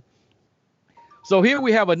tongue. So here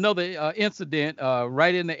we have another incident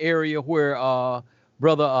right in the area where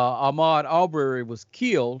Brother Ahmaud Arbery was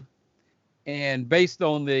killed. And based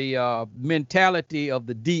on the mentality of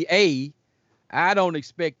the DA, I don't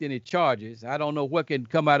expect any charges. I don't know what can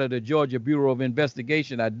come out of the Georgia Bureau of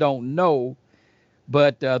Investigation. I don't know.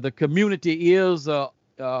 But the community is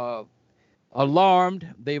alarmed.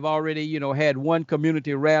 They've already, had one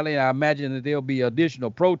community rally. I imagine that there'll be additional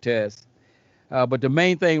protests. But the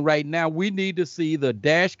main thing right now, we need to see the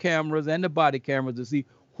dash cameras and the body cameras to see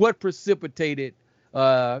what precipitated,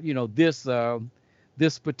 this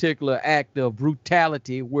particular act of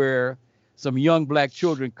brutality where some young black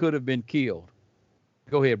children could have been killed.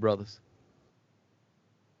 Go ahead, brothers.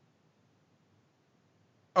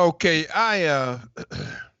 Okay, I'm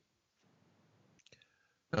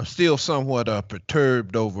still somewhat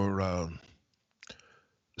perturbed over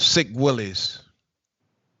Sick Willie's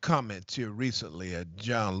comments here recently at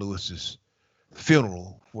John Lewis's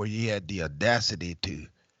funeral, where he had the audacity to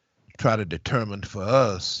try to determine for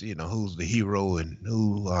us, who's the hero and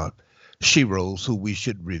who are sheroes, who we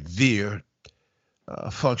should revere,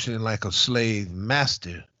 functioning like a slave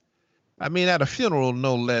master. I mean, at a funeral,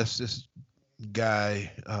 no less, this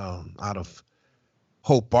guy out of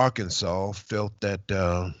Hope, Arkansas, felt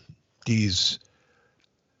that he's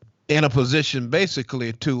in a position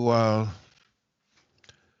basically to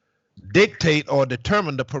dictate or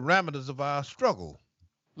determine the parameters of our struggle.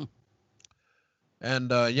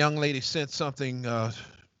 And a young lady sent something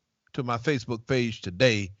to my Facebook page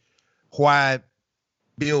today, why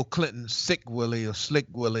Bill Clinton's Sick Willie or Slick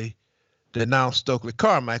Willie denounced Stokely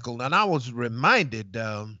Carmichael. And I was reminded,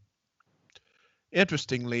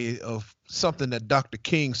 interestingly, of something that Dr.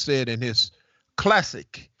 King said in his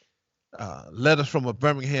classic Letters from a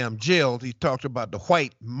Birmingham Jail. He talked about the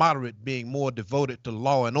white moderate being more devoted to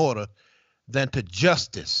law and order than to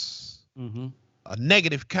justice. Mm-hmm. A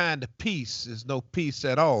negative kind of peace is no peace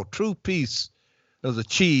at all. True peace is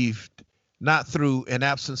achieved not through an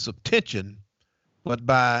absence of tension, but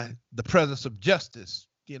by the presence of justice.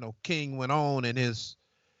 King went on in his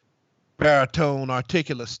baritone,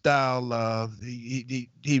 articulate style.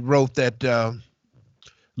 He wrote that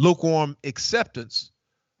lukewarm acceptance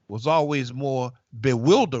was always more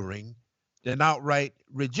bewildering than outright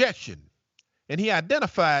rejection. And he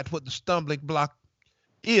identified what the stumbling block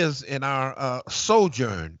is in our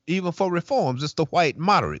sojourn, even for reforms. It's the white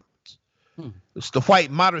moderates. It's the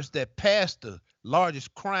white moderates that passed the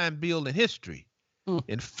largest crime bill in history,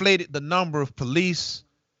 inflated the number of police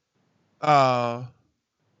on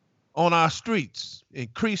our streets,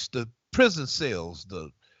 increased the prison cells.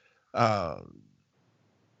 The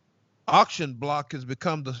auction block has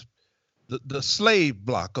become the slave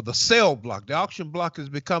block, or the cell block. The auction block has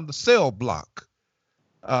become the cell block.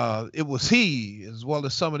 It was he, as well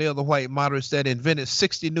as some of the other white moderates, that invented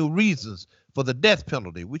 60 new reasons for the death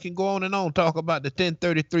penalty. We can go on and on, talk about the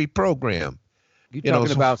 1033 program. You're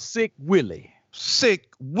talking about Sick Willie.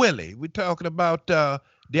 Sick Willie. We're talking about the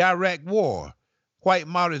Iraq War. White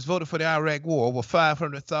moderates voted for the Iraq War, over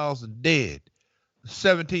 500,000 dead.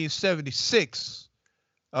 1776,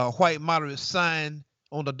 white moderates signed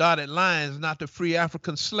on the dotted lines not to free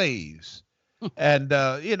African slaves. And,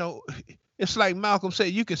 it's like Malcolm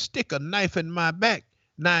said, you can stick a knife in my back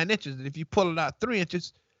 9 inches, and if you pull it out 3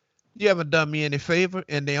 inches, you haven't done me any favor.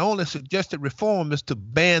 And the only suggested reform is to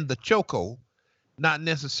ban the chokehold, not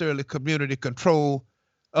necessarily community control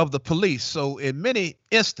of the police. So in many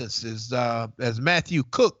instances, as Matthew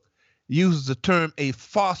Cook uses the term a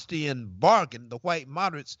Faustian bargain. The white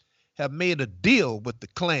moderates have made a deal with the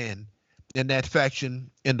Klan and that faction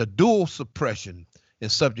in the dual suppression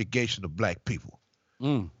and subjugation of black people.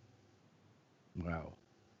 Wow.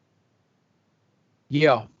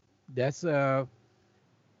 Yeah, that's Kwame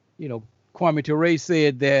Ture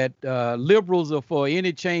said that liberals are for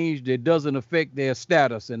any change that doesn't affect their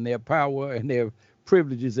status and their power and their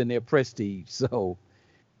privileges and their prestige. So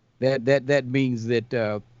that means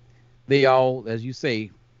that they all, as you say,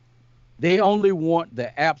 they only want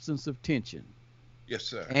the absence of tension. Yes,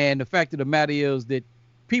 sir. And the fact of the matter is that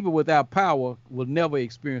people without power will never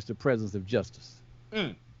experience the presence of justice.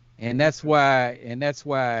 And that's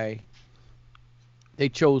why they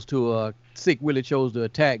chose to Sick Willie chose to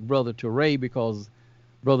attack Brother Ture, because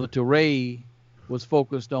Brother Ture was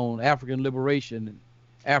focused on African liberation and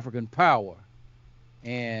African power,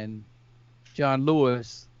 and John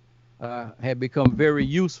Lewis had become very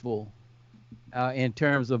useful in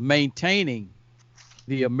terms of maintaining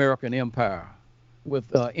the American empire with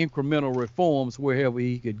incremental reforms wherever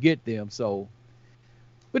he could get them. So,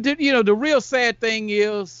 but the real sad thing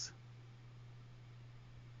is,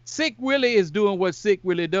 Sick Willie is doing what Sick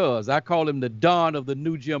Willie does. I call him the Don of the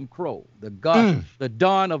new Jim Crow, the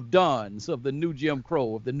Don of Dons of the new Jim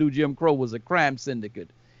Crow. If the new Jim Crow was a crime syndicate,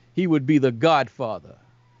 he would be the Godfather,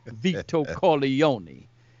 Vito Corleone.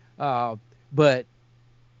 But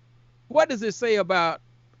what does it say about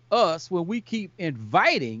us when we keep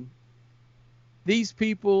inviting these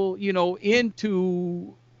people,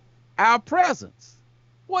 into our presence?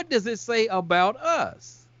 What does it say about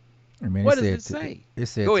us? I mean, what does it say?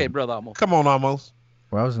 Go ahead, Brother Amos. Come on, Amos.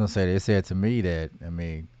 Well, I was going to say, it said to me that,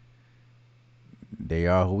 they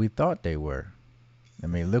are who we thought they were.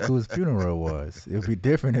 Look whose funeral was. It would be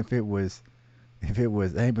different if it was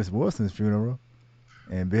Amos Wilson's funeral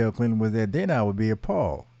and Bill Clinton was there. Then I would be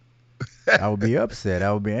appalled. I would be upset.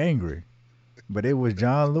 I would be angry. But it was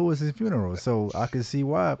John Lewis's funeral, so I could see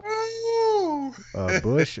why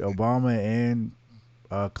Bush, Obama, and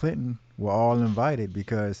Clinton were all invited,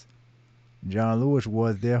 because John Lewis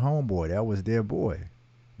was their homeboy. That was their boy.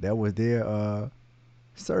 That was their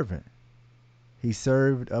servant. He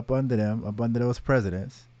served up under them, up under those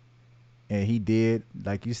presidents, and he did,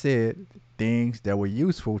 like you said, things that were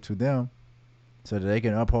useful to them so that they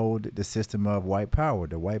can uphold the system of white power,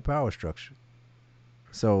 the white power structure.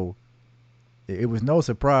 So it was no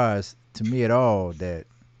surprise to me at all that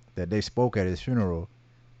they spoke at his funeral.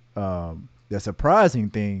 The surprising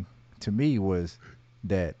thing to me was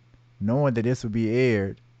that, knowing that this would be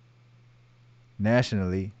aired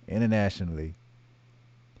nationally, internationally,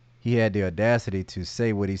 he had the audacity to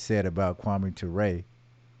say what he said about Kwame Ture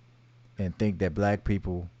and think that black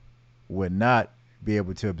people would not be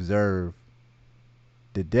able to observe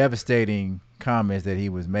the devastating comments that he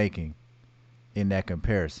was making in that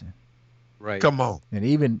comparison. Right. Come on. And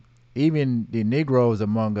even the Negroes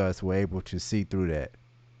among us were able to see through that.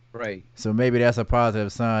 Right. So maybe that's a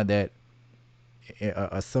positive sign, that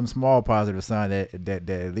some small positive sign that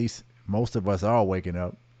at least most of us are waking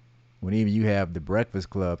up, when even you have the Breakfast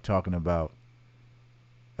Club talking about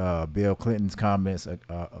Bill Clinton's comments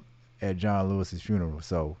at John Lewis's funeral.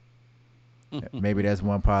 So maybe that's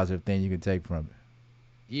one positive thing you can take from it.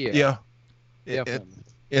 Yeah.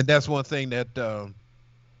 And that's one thing that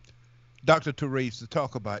Dr. Ture used to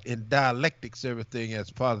talk about. In dialectics, everything has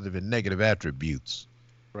positive and negative attributes.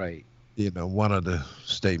 Right. One of the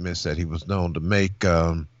statements that he was known to make.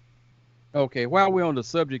 Okay, while we're on the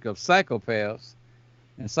subject of psychopaths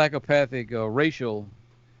and psychopathic racial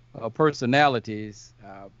personalities,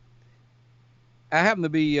 I happen to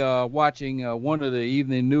be watching one of the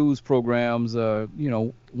evening news programs,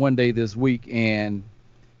 one day this week, and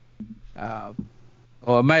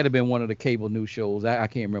or it might have been one of the cable news shows. I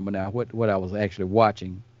can't remember now what I was actually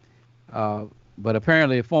watching. But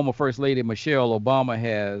apparently, former First Lady Michelle Obama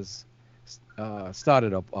has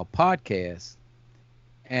started a podcast.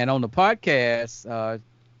 And on the podcast,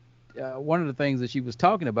 one of the things that she was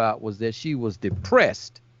talking about was that she was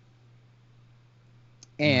depressed.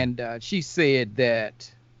 And she said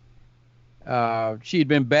that she had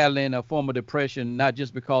been battling a form of depression, not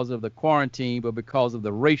just because of the quarantine, but because of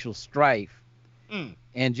the racial strife.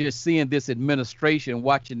 And just seeing this administration,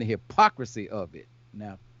 watching the hypocrisy of it.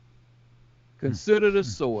 Now, consider the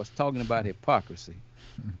source talking about hypocrisy.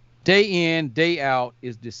 Day in, day out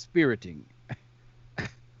is dispiriting.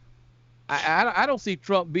 I don't see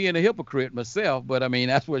Trump being a hypocrite myself, but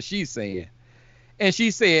that's what she's saying. And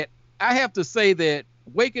she said, I have to say that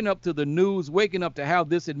waking up to the news, waking up to how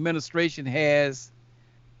this administration has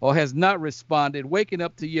or has not responded, waking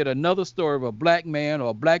up to yet another story of a black man or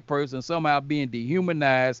a black person somehow being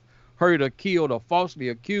dehumanized, hurt or killed or falsely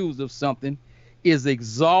accused of something is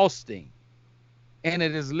exhausting. And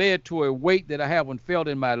it has led to a weight that I haven't felt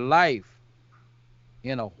in my life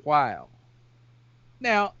in a while.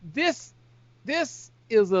 Now, this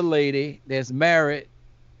is a lady that's married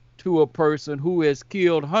to a person who has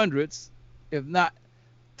killed hundreds, if not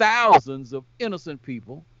thousands, of innocent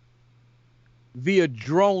people via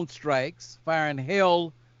drone strikes, firing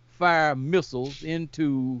hellfire missiles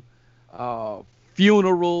into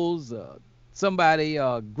funerals, somebody,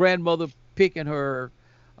 grandmother picking her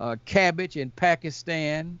cabbage in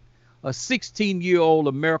Pakistan, a 16-year-old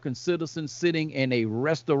American citizen sitting in a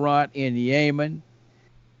restaurant in Yemen.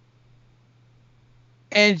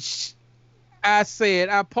 And I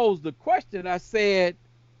posed the question. I said,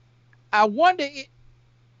 I wonder,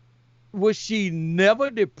 was she never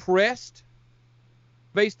depressed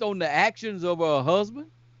based on the actions of her husband?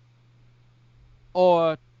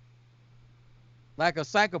 Or like a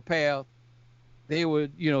psychopath, they were,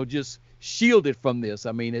 just shielded from this.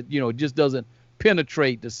 I mean, it just doesn't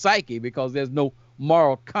penetrate the psyche because there's no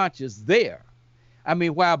moral conscience there. I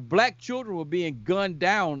mean, while black children were being gunned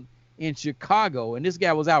down in Chicago, and this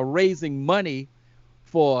guy was out raising money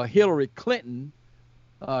for Hillary Clinton,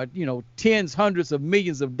 tens, hundreds of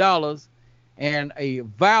millions of dollars, and the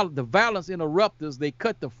violence interrupters, they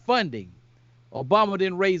cut the funding. Obama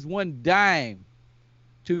didn't raise one dime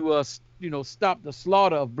to, stop the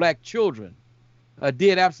slaughter of black children.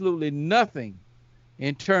 Did absolutely nothing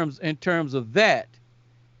in terms of that.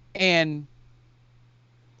 And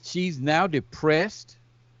she's now depressed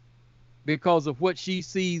because of what she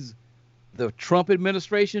sees the Trump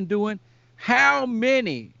administration doing. How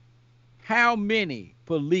many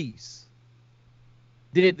police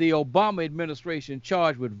did the Obama administration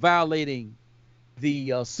charge with violating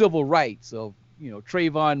the civil rights of,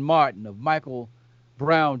 Trayvon Martin, of Michael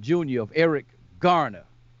Brown Jr., of Eric Garner,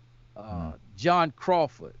 John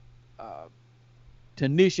Crawford,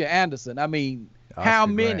 Tanisha Anderson? I mean, how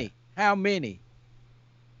many? How many?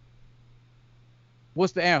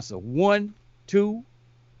 What's the answer? 1, 2?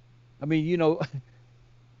 I mean,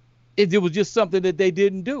 it was just something that they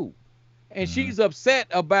didn't do. And she's upset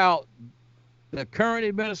about the current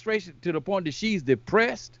administration to the point that she's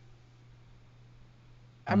depressed.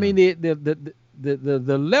 I mean,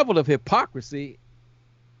 the level of hypocrisy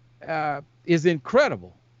is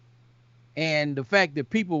incredible. And the fact that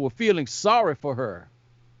people were feeling sorry for her.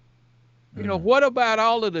 What about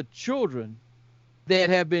all of the children that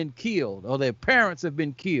have been killed, or their parents have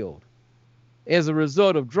been killed as a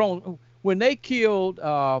result of drones? When they killed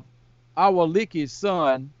Awaliki's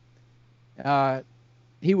son,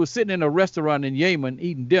 he was sitting in a restaurant in Yemen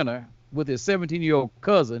eating dinner with his 17-year-old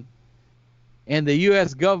cousin, and the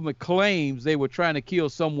U.S. government claims they were trying to kill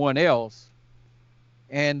someone else,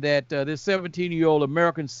 and that this 17-year-old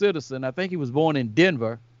American citizen, I think he was born in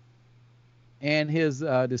Denver, and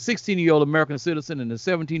the 16-year-old American citizen and the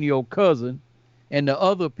 17-year-old cousin and the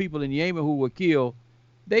other people in Yemen who were killed,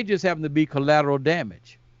 they just happen to be collateral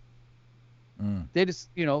damage. They just,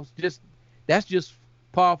 that's just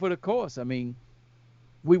par for the course. I mean,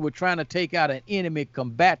 we were trying to take out an enemy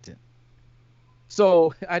combatant.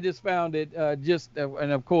 So I just found it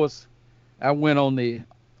and of course, I went on the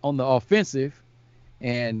offensive,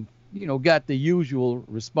 and got the usual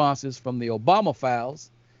responses from the Obama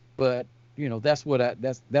files, but that's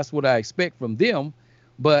what I expect from them.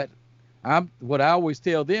 But what I always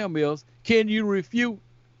tell them is, can you refute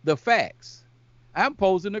the facts? I'm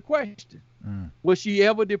posing a question. Was she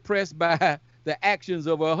ever depressed by the actions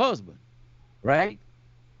of her husband? Right?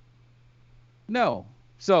 No.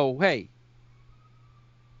 So, hey,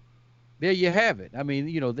 there you have it. I mean,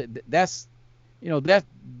 that's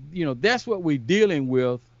what we're dealing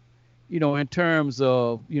with, in terms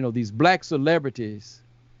of, these black celebrities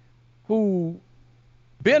who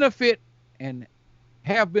benefit and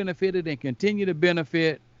have benefited and continue to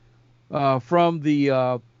benefit from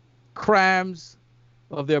the crimes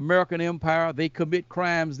of the American empire. They commit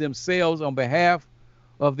crimes themselves on behalf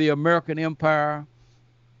of the American empire.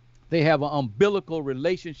 They have an umbilical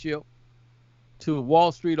relationship to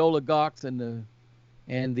Wall Street oligarchs and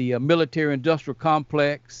the military-industrial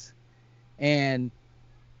complex. And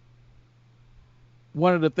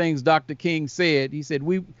one of the things Dr. King said, he said,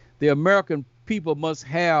 the American people must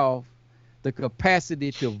have the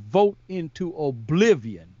capacity to vote into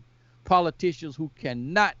oblivion politicians who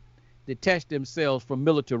cannot detach themselves from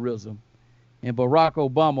militarism. And Barack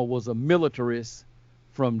Obama was a militarist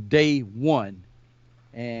from day one.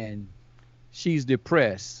 And she's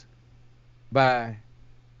depressed by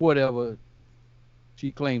whatever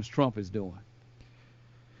she claims Trump is doing.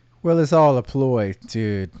 Well, it's all a ploy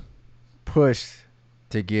to push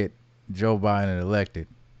to get Joe Biden elected.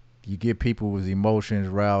 You get people's emotions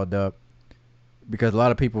riled up because a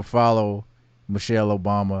lot of people follow Michelle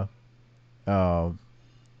Obama. Um,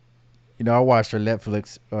 I watched her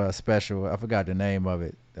Netflix special. I forgot the name of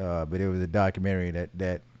it, but it was a documentary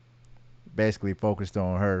that basically focused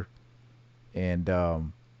on her. And to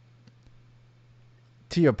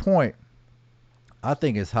your point, I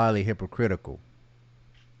think it's highly hypocritical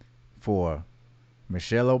for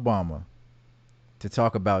Michelle Obama to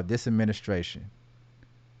talk about this administration,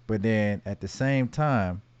 but then at the same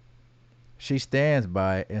time, she stands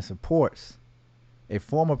by and supports a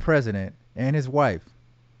former president and his wife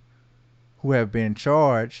who have been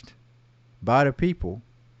charged by the people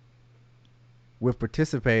with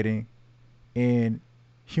participating in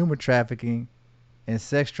human trafficking and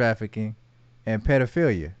sex trafficking and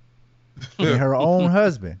pedophilia. And her own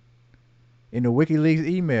husband, in the WikiLeaks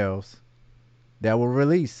emails that were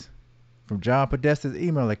released from John Podesta's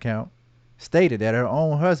email account, stated that her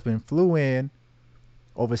own husband flew in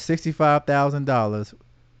over $65,000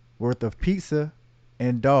 worth of pizza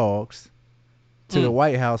and dogs to the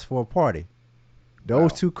White House for a party.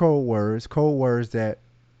 Those two code words that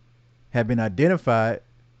have been identified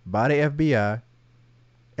by the FBI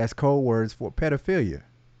as code words for pedophilia.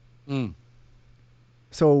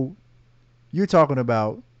 So you're talking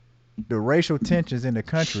about the racial tensions in the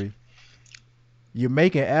country. You're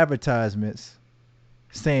making advertisements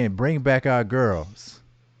saying bring back our girls.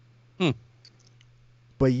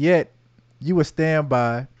 But yet you would stand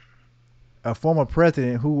by a former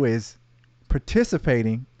president who is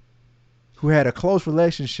participating, who had a close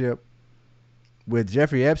relationship with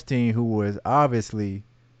Jeffrey Epstein, who was obviously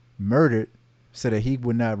murdered so that he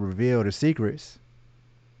would not reveal the secrets.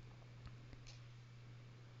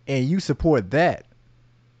 And you support that,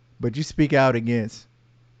 but you speak out against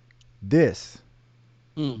this.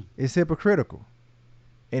 It's hypocritical.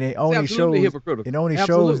 And it only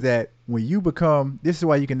shows that when you become, this is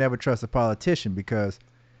why you can never trust a politician, because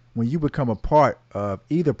when you become a part of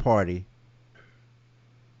either party,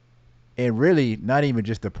 and really not even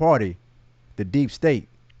just the party, the deep state,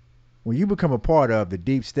 when you become a part of the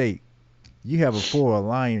deep state, you have a full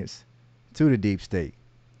alliance to the deep state.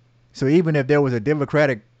 So even if there was a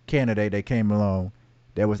Democratic candidate that came along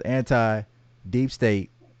that was anti-deep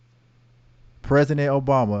state, President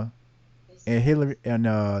Obama and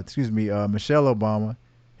Michelle Obama,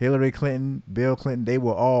 Hillary Clinton, Bill Clinton, they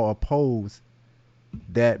will all oppose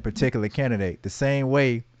that particular candidate. The same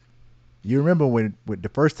way, you remember when the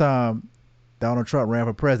first time Donald Trump ran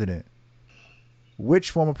for president,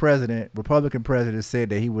 which former president, Republican president, said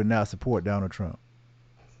that he would not support Donald Trump?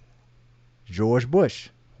 George Bush.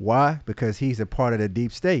 Why? Because he's a part of the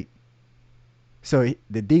deep state. So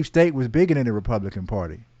the deep state was bigger than the Republican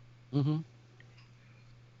Party.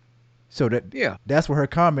 So that's where her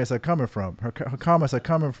comments are coming from. Her comments are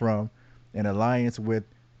coming from an alliance with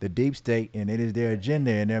the deep state, and it is their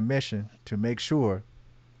agenda and their mission to make sure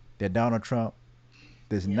that Donald Trump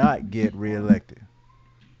does not get reelected.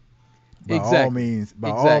 By all means,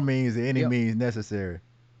 any means necessary.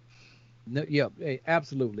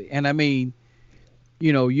 Absolutely. And I mean,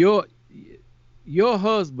 your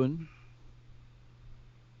husband,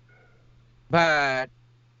 by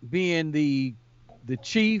being the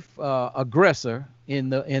chief aggressor in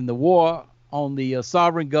the war on the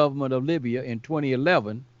sovereign government of Libya in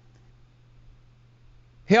 2011,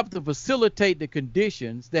 helped to facilitate the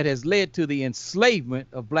conditions that has led to the enslavement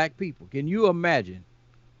of black people. Can you imagine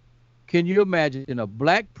a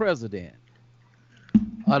black president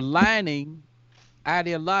aligning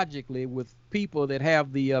ideologically with people that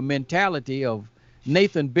have the mentality of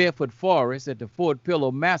Nathan Bedford Forrest at the Fort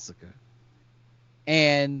Pillow massacre,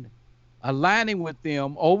 and aligning with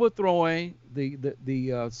them, overthrowing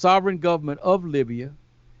the sovereign government of Libya,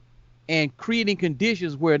 and creating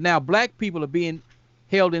conditions where now black people are being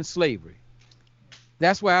held in slavery?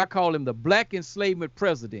 That's why I call him the black enslavement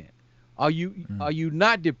president. Are you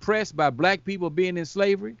not depressed by black people being in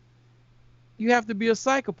slavery? You have to be a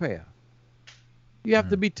psychopath. You have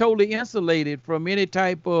to be totally insulated from any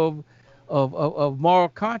type of moral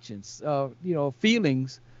conscience,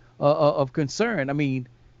 feelings of concern. I mean,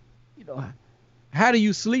 how do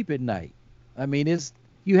you sleep at night? I mean,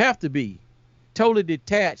 you have to be totally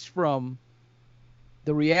detached from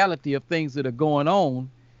the reality of things that are going on,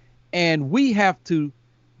 and we have to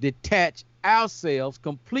detach ourselves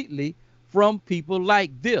completely from people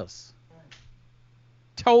like this.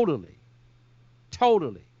 Totally.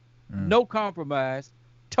 No compromise,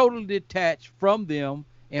 totally detached from them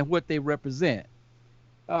and what they represent.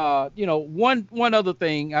 One other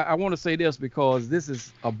thing, I want to say this because this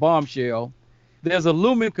is a bombshell. There's a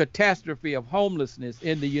looming catastrophe of homelessness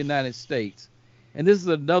in the United States. And this is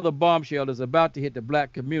another bombshell that's about to hit the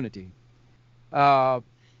black community. Uh,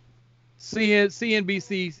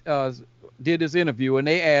 CNBC did this interview, and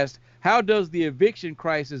they asked, how does the eviction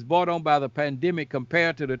crisis brought on by the pandemic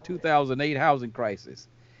compare to the 2008 housing crisis?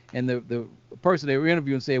 And the person they were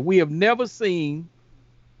interviewing said, we have never seen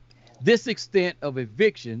this extent of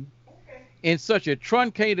eviction in such a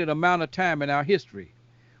truncated amount of time in our history.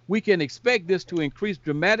 We can expect this to increase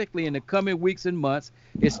dramatically in the coming weeks and months,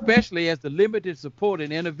 especially as the limited support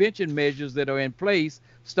and intervention measures that are in place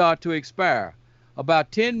start to expire.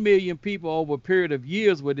 About 10 million people over a period of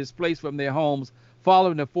years were displaced from their homes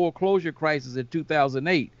following the foreclosure crisis in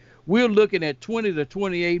 2008. We're looking at 20 to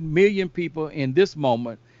 28 million people in this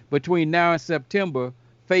moment between now and September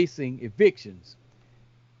facing evictions.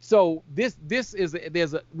 So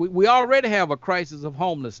we already have a crisis of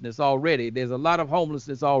homelessness already. There's a lot of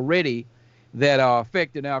homelessness already that are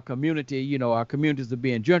affecting our community. You know, our communities are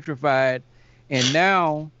being gentrified, and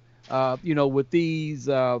now, with these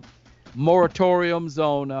moratoriums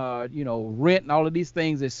on rent and all of these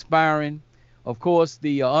things expiring, of course,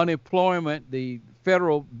 the unemployment, the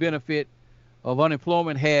federal benefit of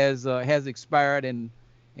unemployment has expired, and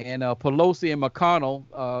Pelosi and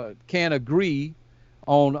McConnell can't agree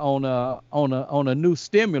on a new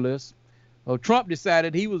stimulus. Trump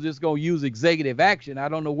decided he was just going to use executive action. I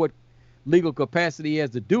don't know what legal capacity he has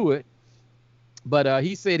to do it, but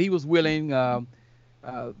he said he was willing. The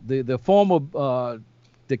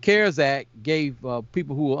CARES Act gave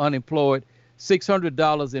people who were unemployed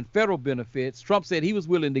 $600 in federal benefits. Trump said he was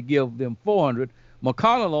willing to give them $400.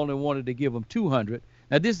 McConnell only wanted to give them $200.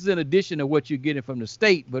 Now, this is in addition to what you're getting from the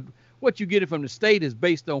state, but what you're getting from the state is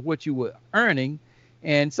based on what you were earning.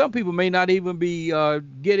 And some people may not even be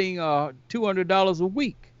getting $200 a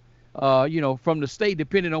week, from the state,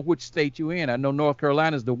 depending on which state you're in. I know North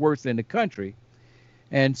Carolina is the worst in the country.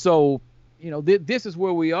 And so, this is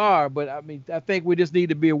where we are. But I mean, I think we just need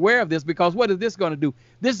to be aware of this, because what is this going to do?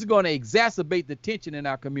 This is going to exacerbate the tension in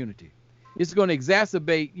our community. It's going to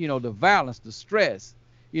exacerbate, the violence, the stress,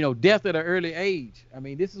 death at an early age. I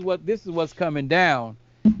mean, this is what's coming down.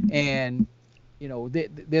 And,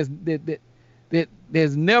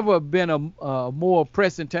 there's never been a more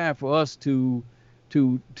pressing time for us to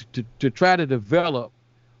try to develop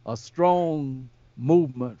a strong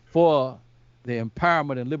movement for the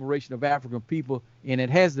empowerment and liberation of African people, and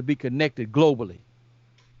it has to be connected globally.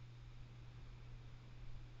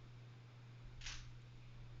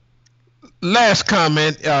 Last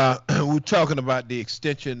comment, we're talking about the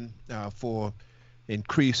extension for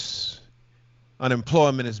increased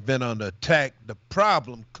unemployment has been under attack. The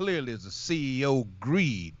problem clearly is the CEO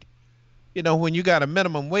greed. When you got a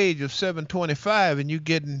minimum wage of $7.25 and you're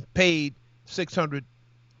getting paid $600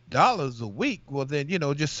 a week, well then,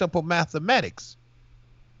 just simple mathematics.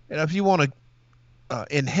 And if you want to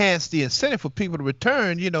enhance the incentive for people to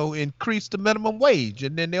return, increase the minimum wage,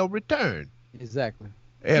 and then they'll return. Exactly.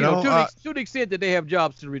 To the extent that they have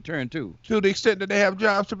jobs to return to. To the extent that they have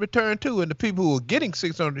jobs to return to, and the people who are getting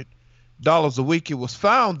 $600 a week, it was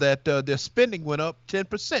found that their spending went up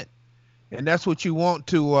 10%. And that's what you want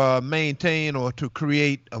to maintain or to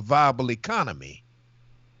create a viable economy.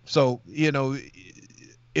 So,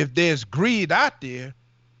 if there's greed out there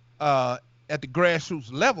at the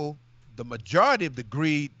grassroots level, the majority of the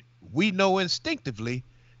greed we know instinctively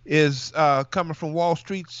is coming from Wall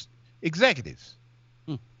Street's executives.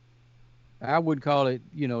 I wouldn't call it,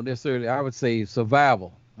 necessarily. I would say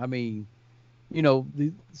survival. I mean,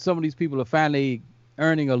 some of these people are finally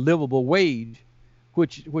earning a livable wage,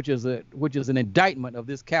 which is an indictment of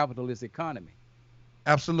this capitalist economy.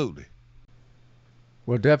 Absolutely.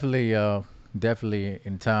 Well, definitely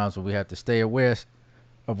in times where we have to stay aware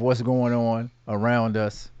of what's going on around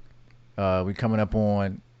us. We're coming up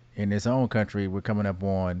on, in this own country, we're coming up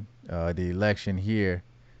on the election here.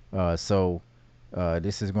 So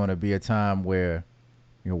this is going to be a time where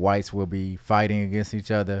whites will be fighting against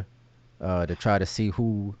each other to try to see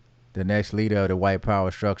who the next leader of the white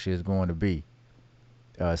power structure is going to be.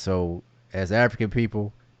 So as African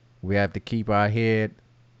people, we have to keep our head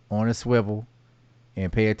on a swivel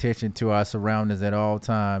and pay attention to our surroundings at all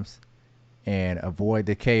times and avoid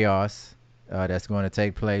the chaos that's going to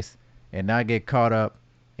take place, and not get caught up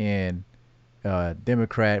in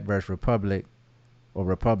Democrat versus Republican,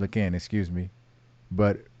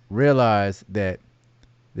 but realize that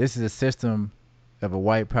this is a system of a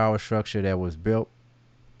white power structure that was built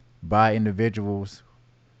by individuals,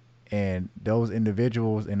 and those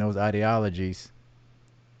individuals and those ideologies,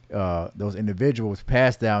 those individuals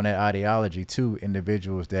pass down that ideology to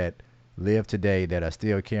individuals that live today that are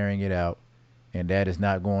still carrying it out. and that is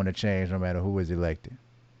not going to change no matter who is elected.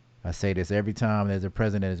 I say this every time there's a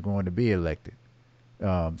president is going to be elected.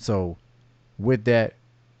 So with that,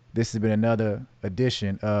 this has been another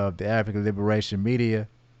edition of the African Liberation Media.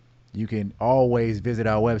 You can always visit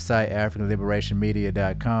our website,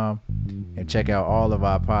 africanliberationmedia.com, and check out all of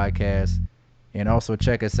our podcasts. And also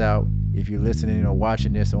check us out if you're listening or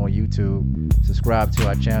watching this on YouTube. Subscribe to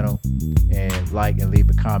our channel and like and leave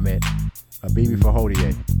a comment. Bibi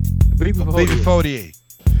Fahodier. Bibi Fahodier.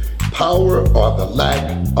 Power or the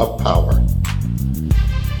lack of power.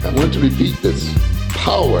 I want to repeat this.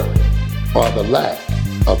 Power or the lack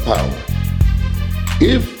of power.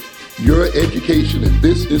 If your education in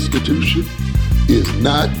this institution is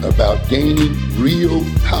not about gaining real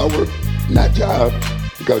power, not jobs,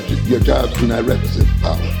 because your jobs do not represent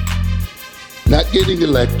power. Not getting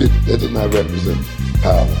elected, that does not represent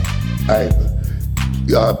power either.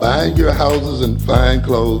 Buying your houses and fine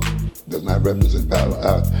clothes does not represent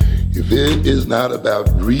power. If it is not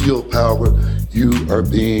about real power, you are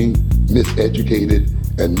being miseducated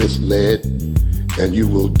and misled, and you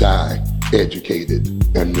will die educated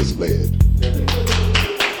and misled.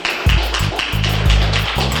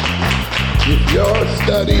 If your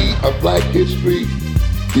study of Black history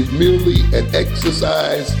is merely an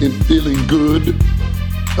exercise in feeling good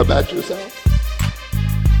about yourself,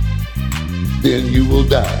 then you will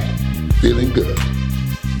die feeling good.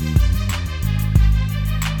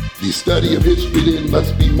 The study of history then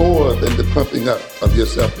must be more than the pumping up of your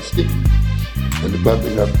self-esteem and the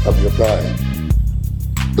pumping up of your pride.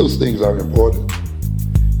 Those things are important,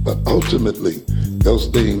 but ultimately, those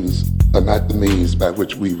things are not the means by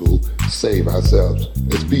which we will save ourselves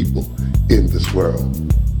as people in this world.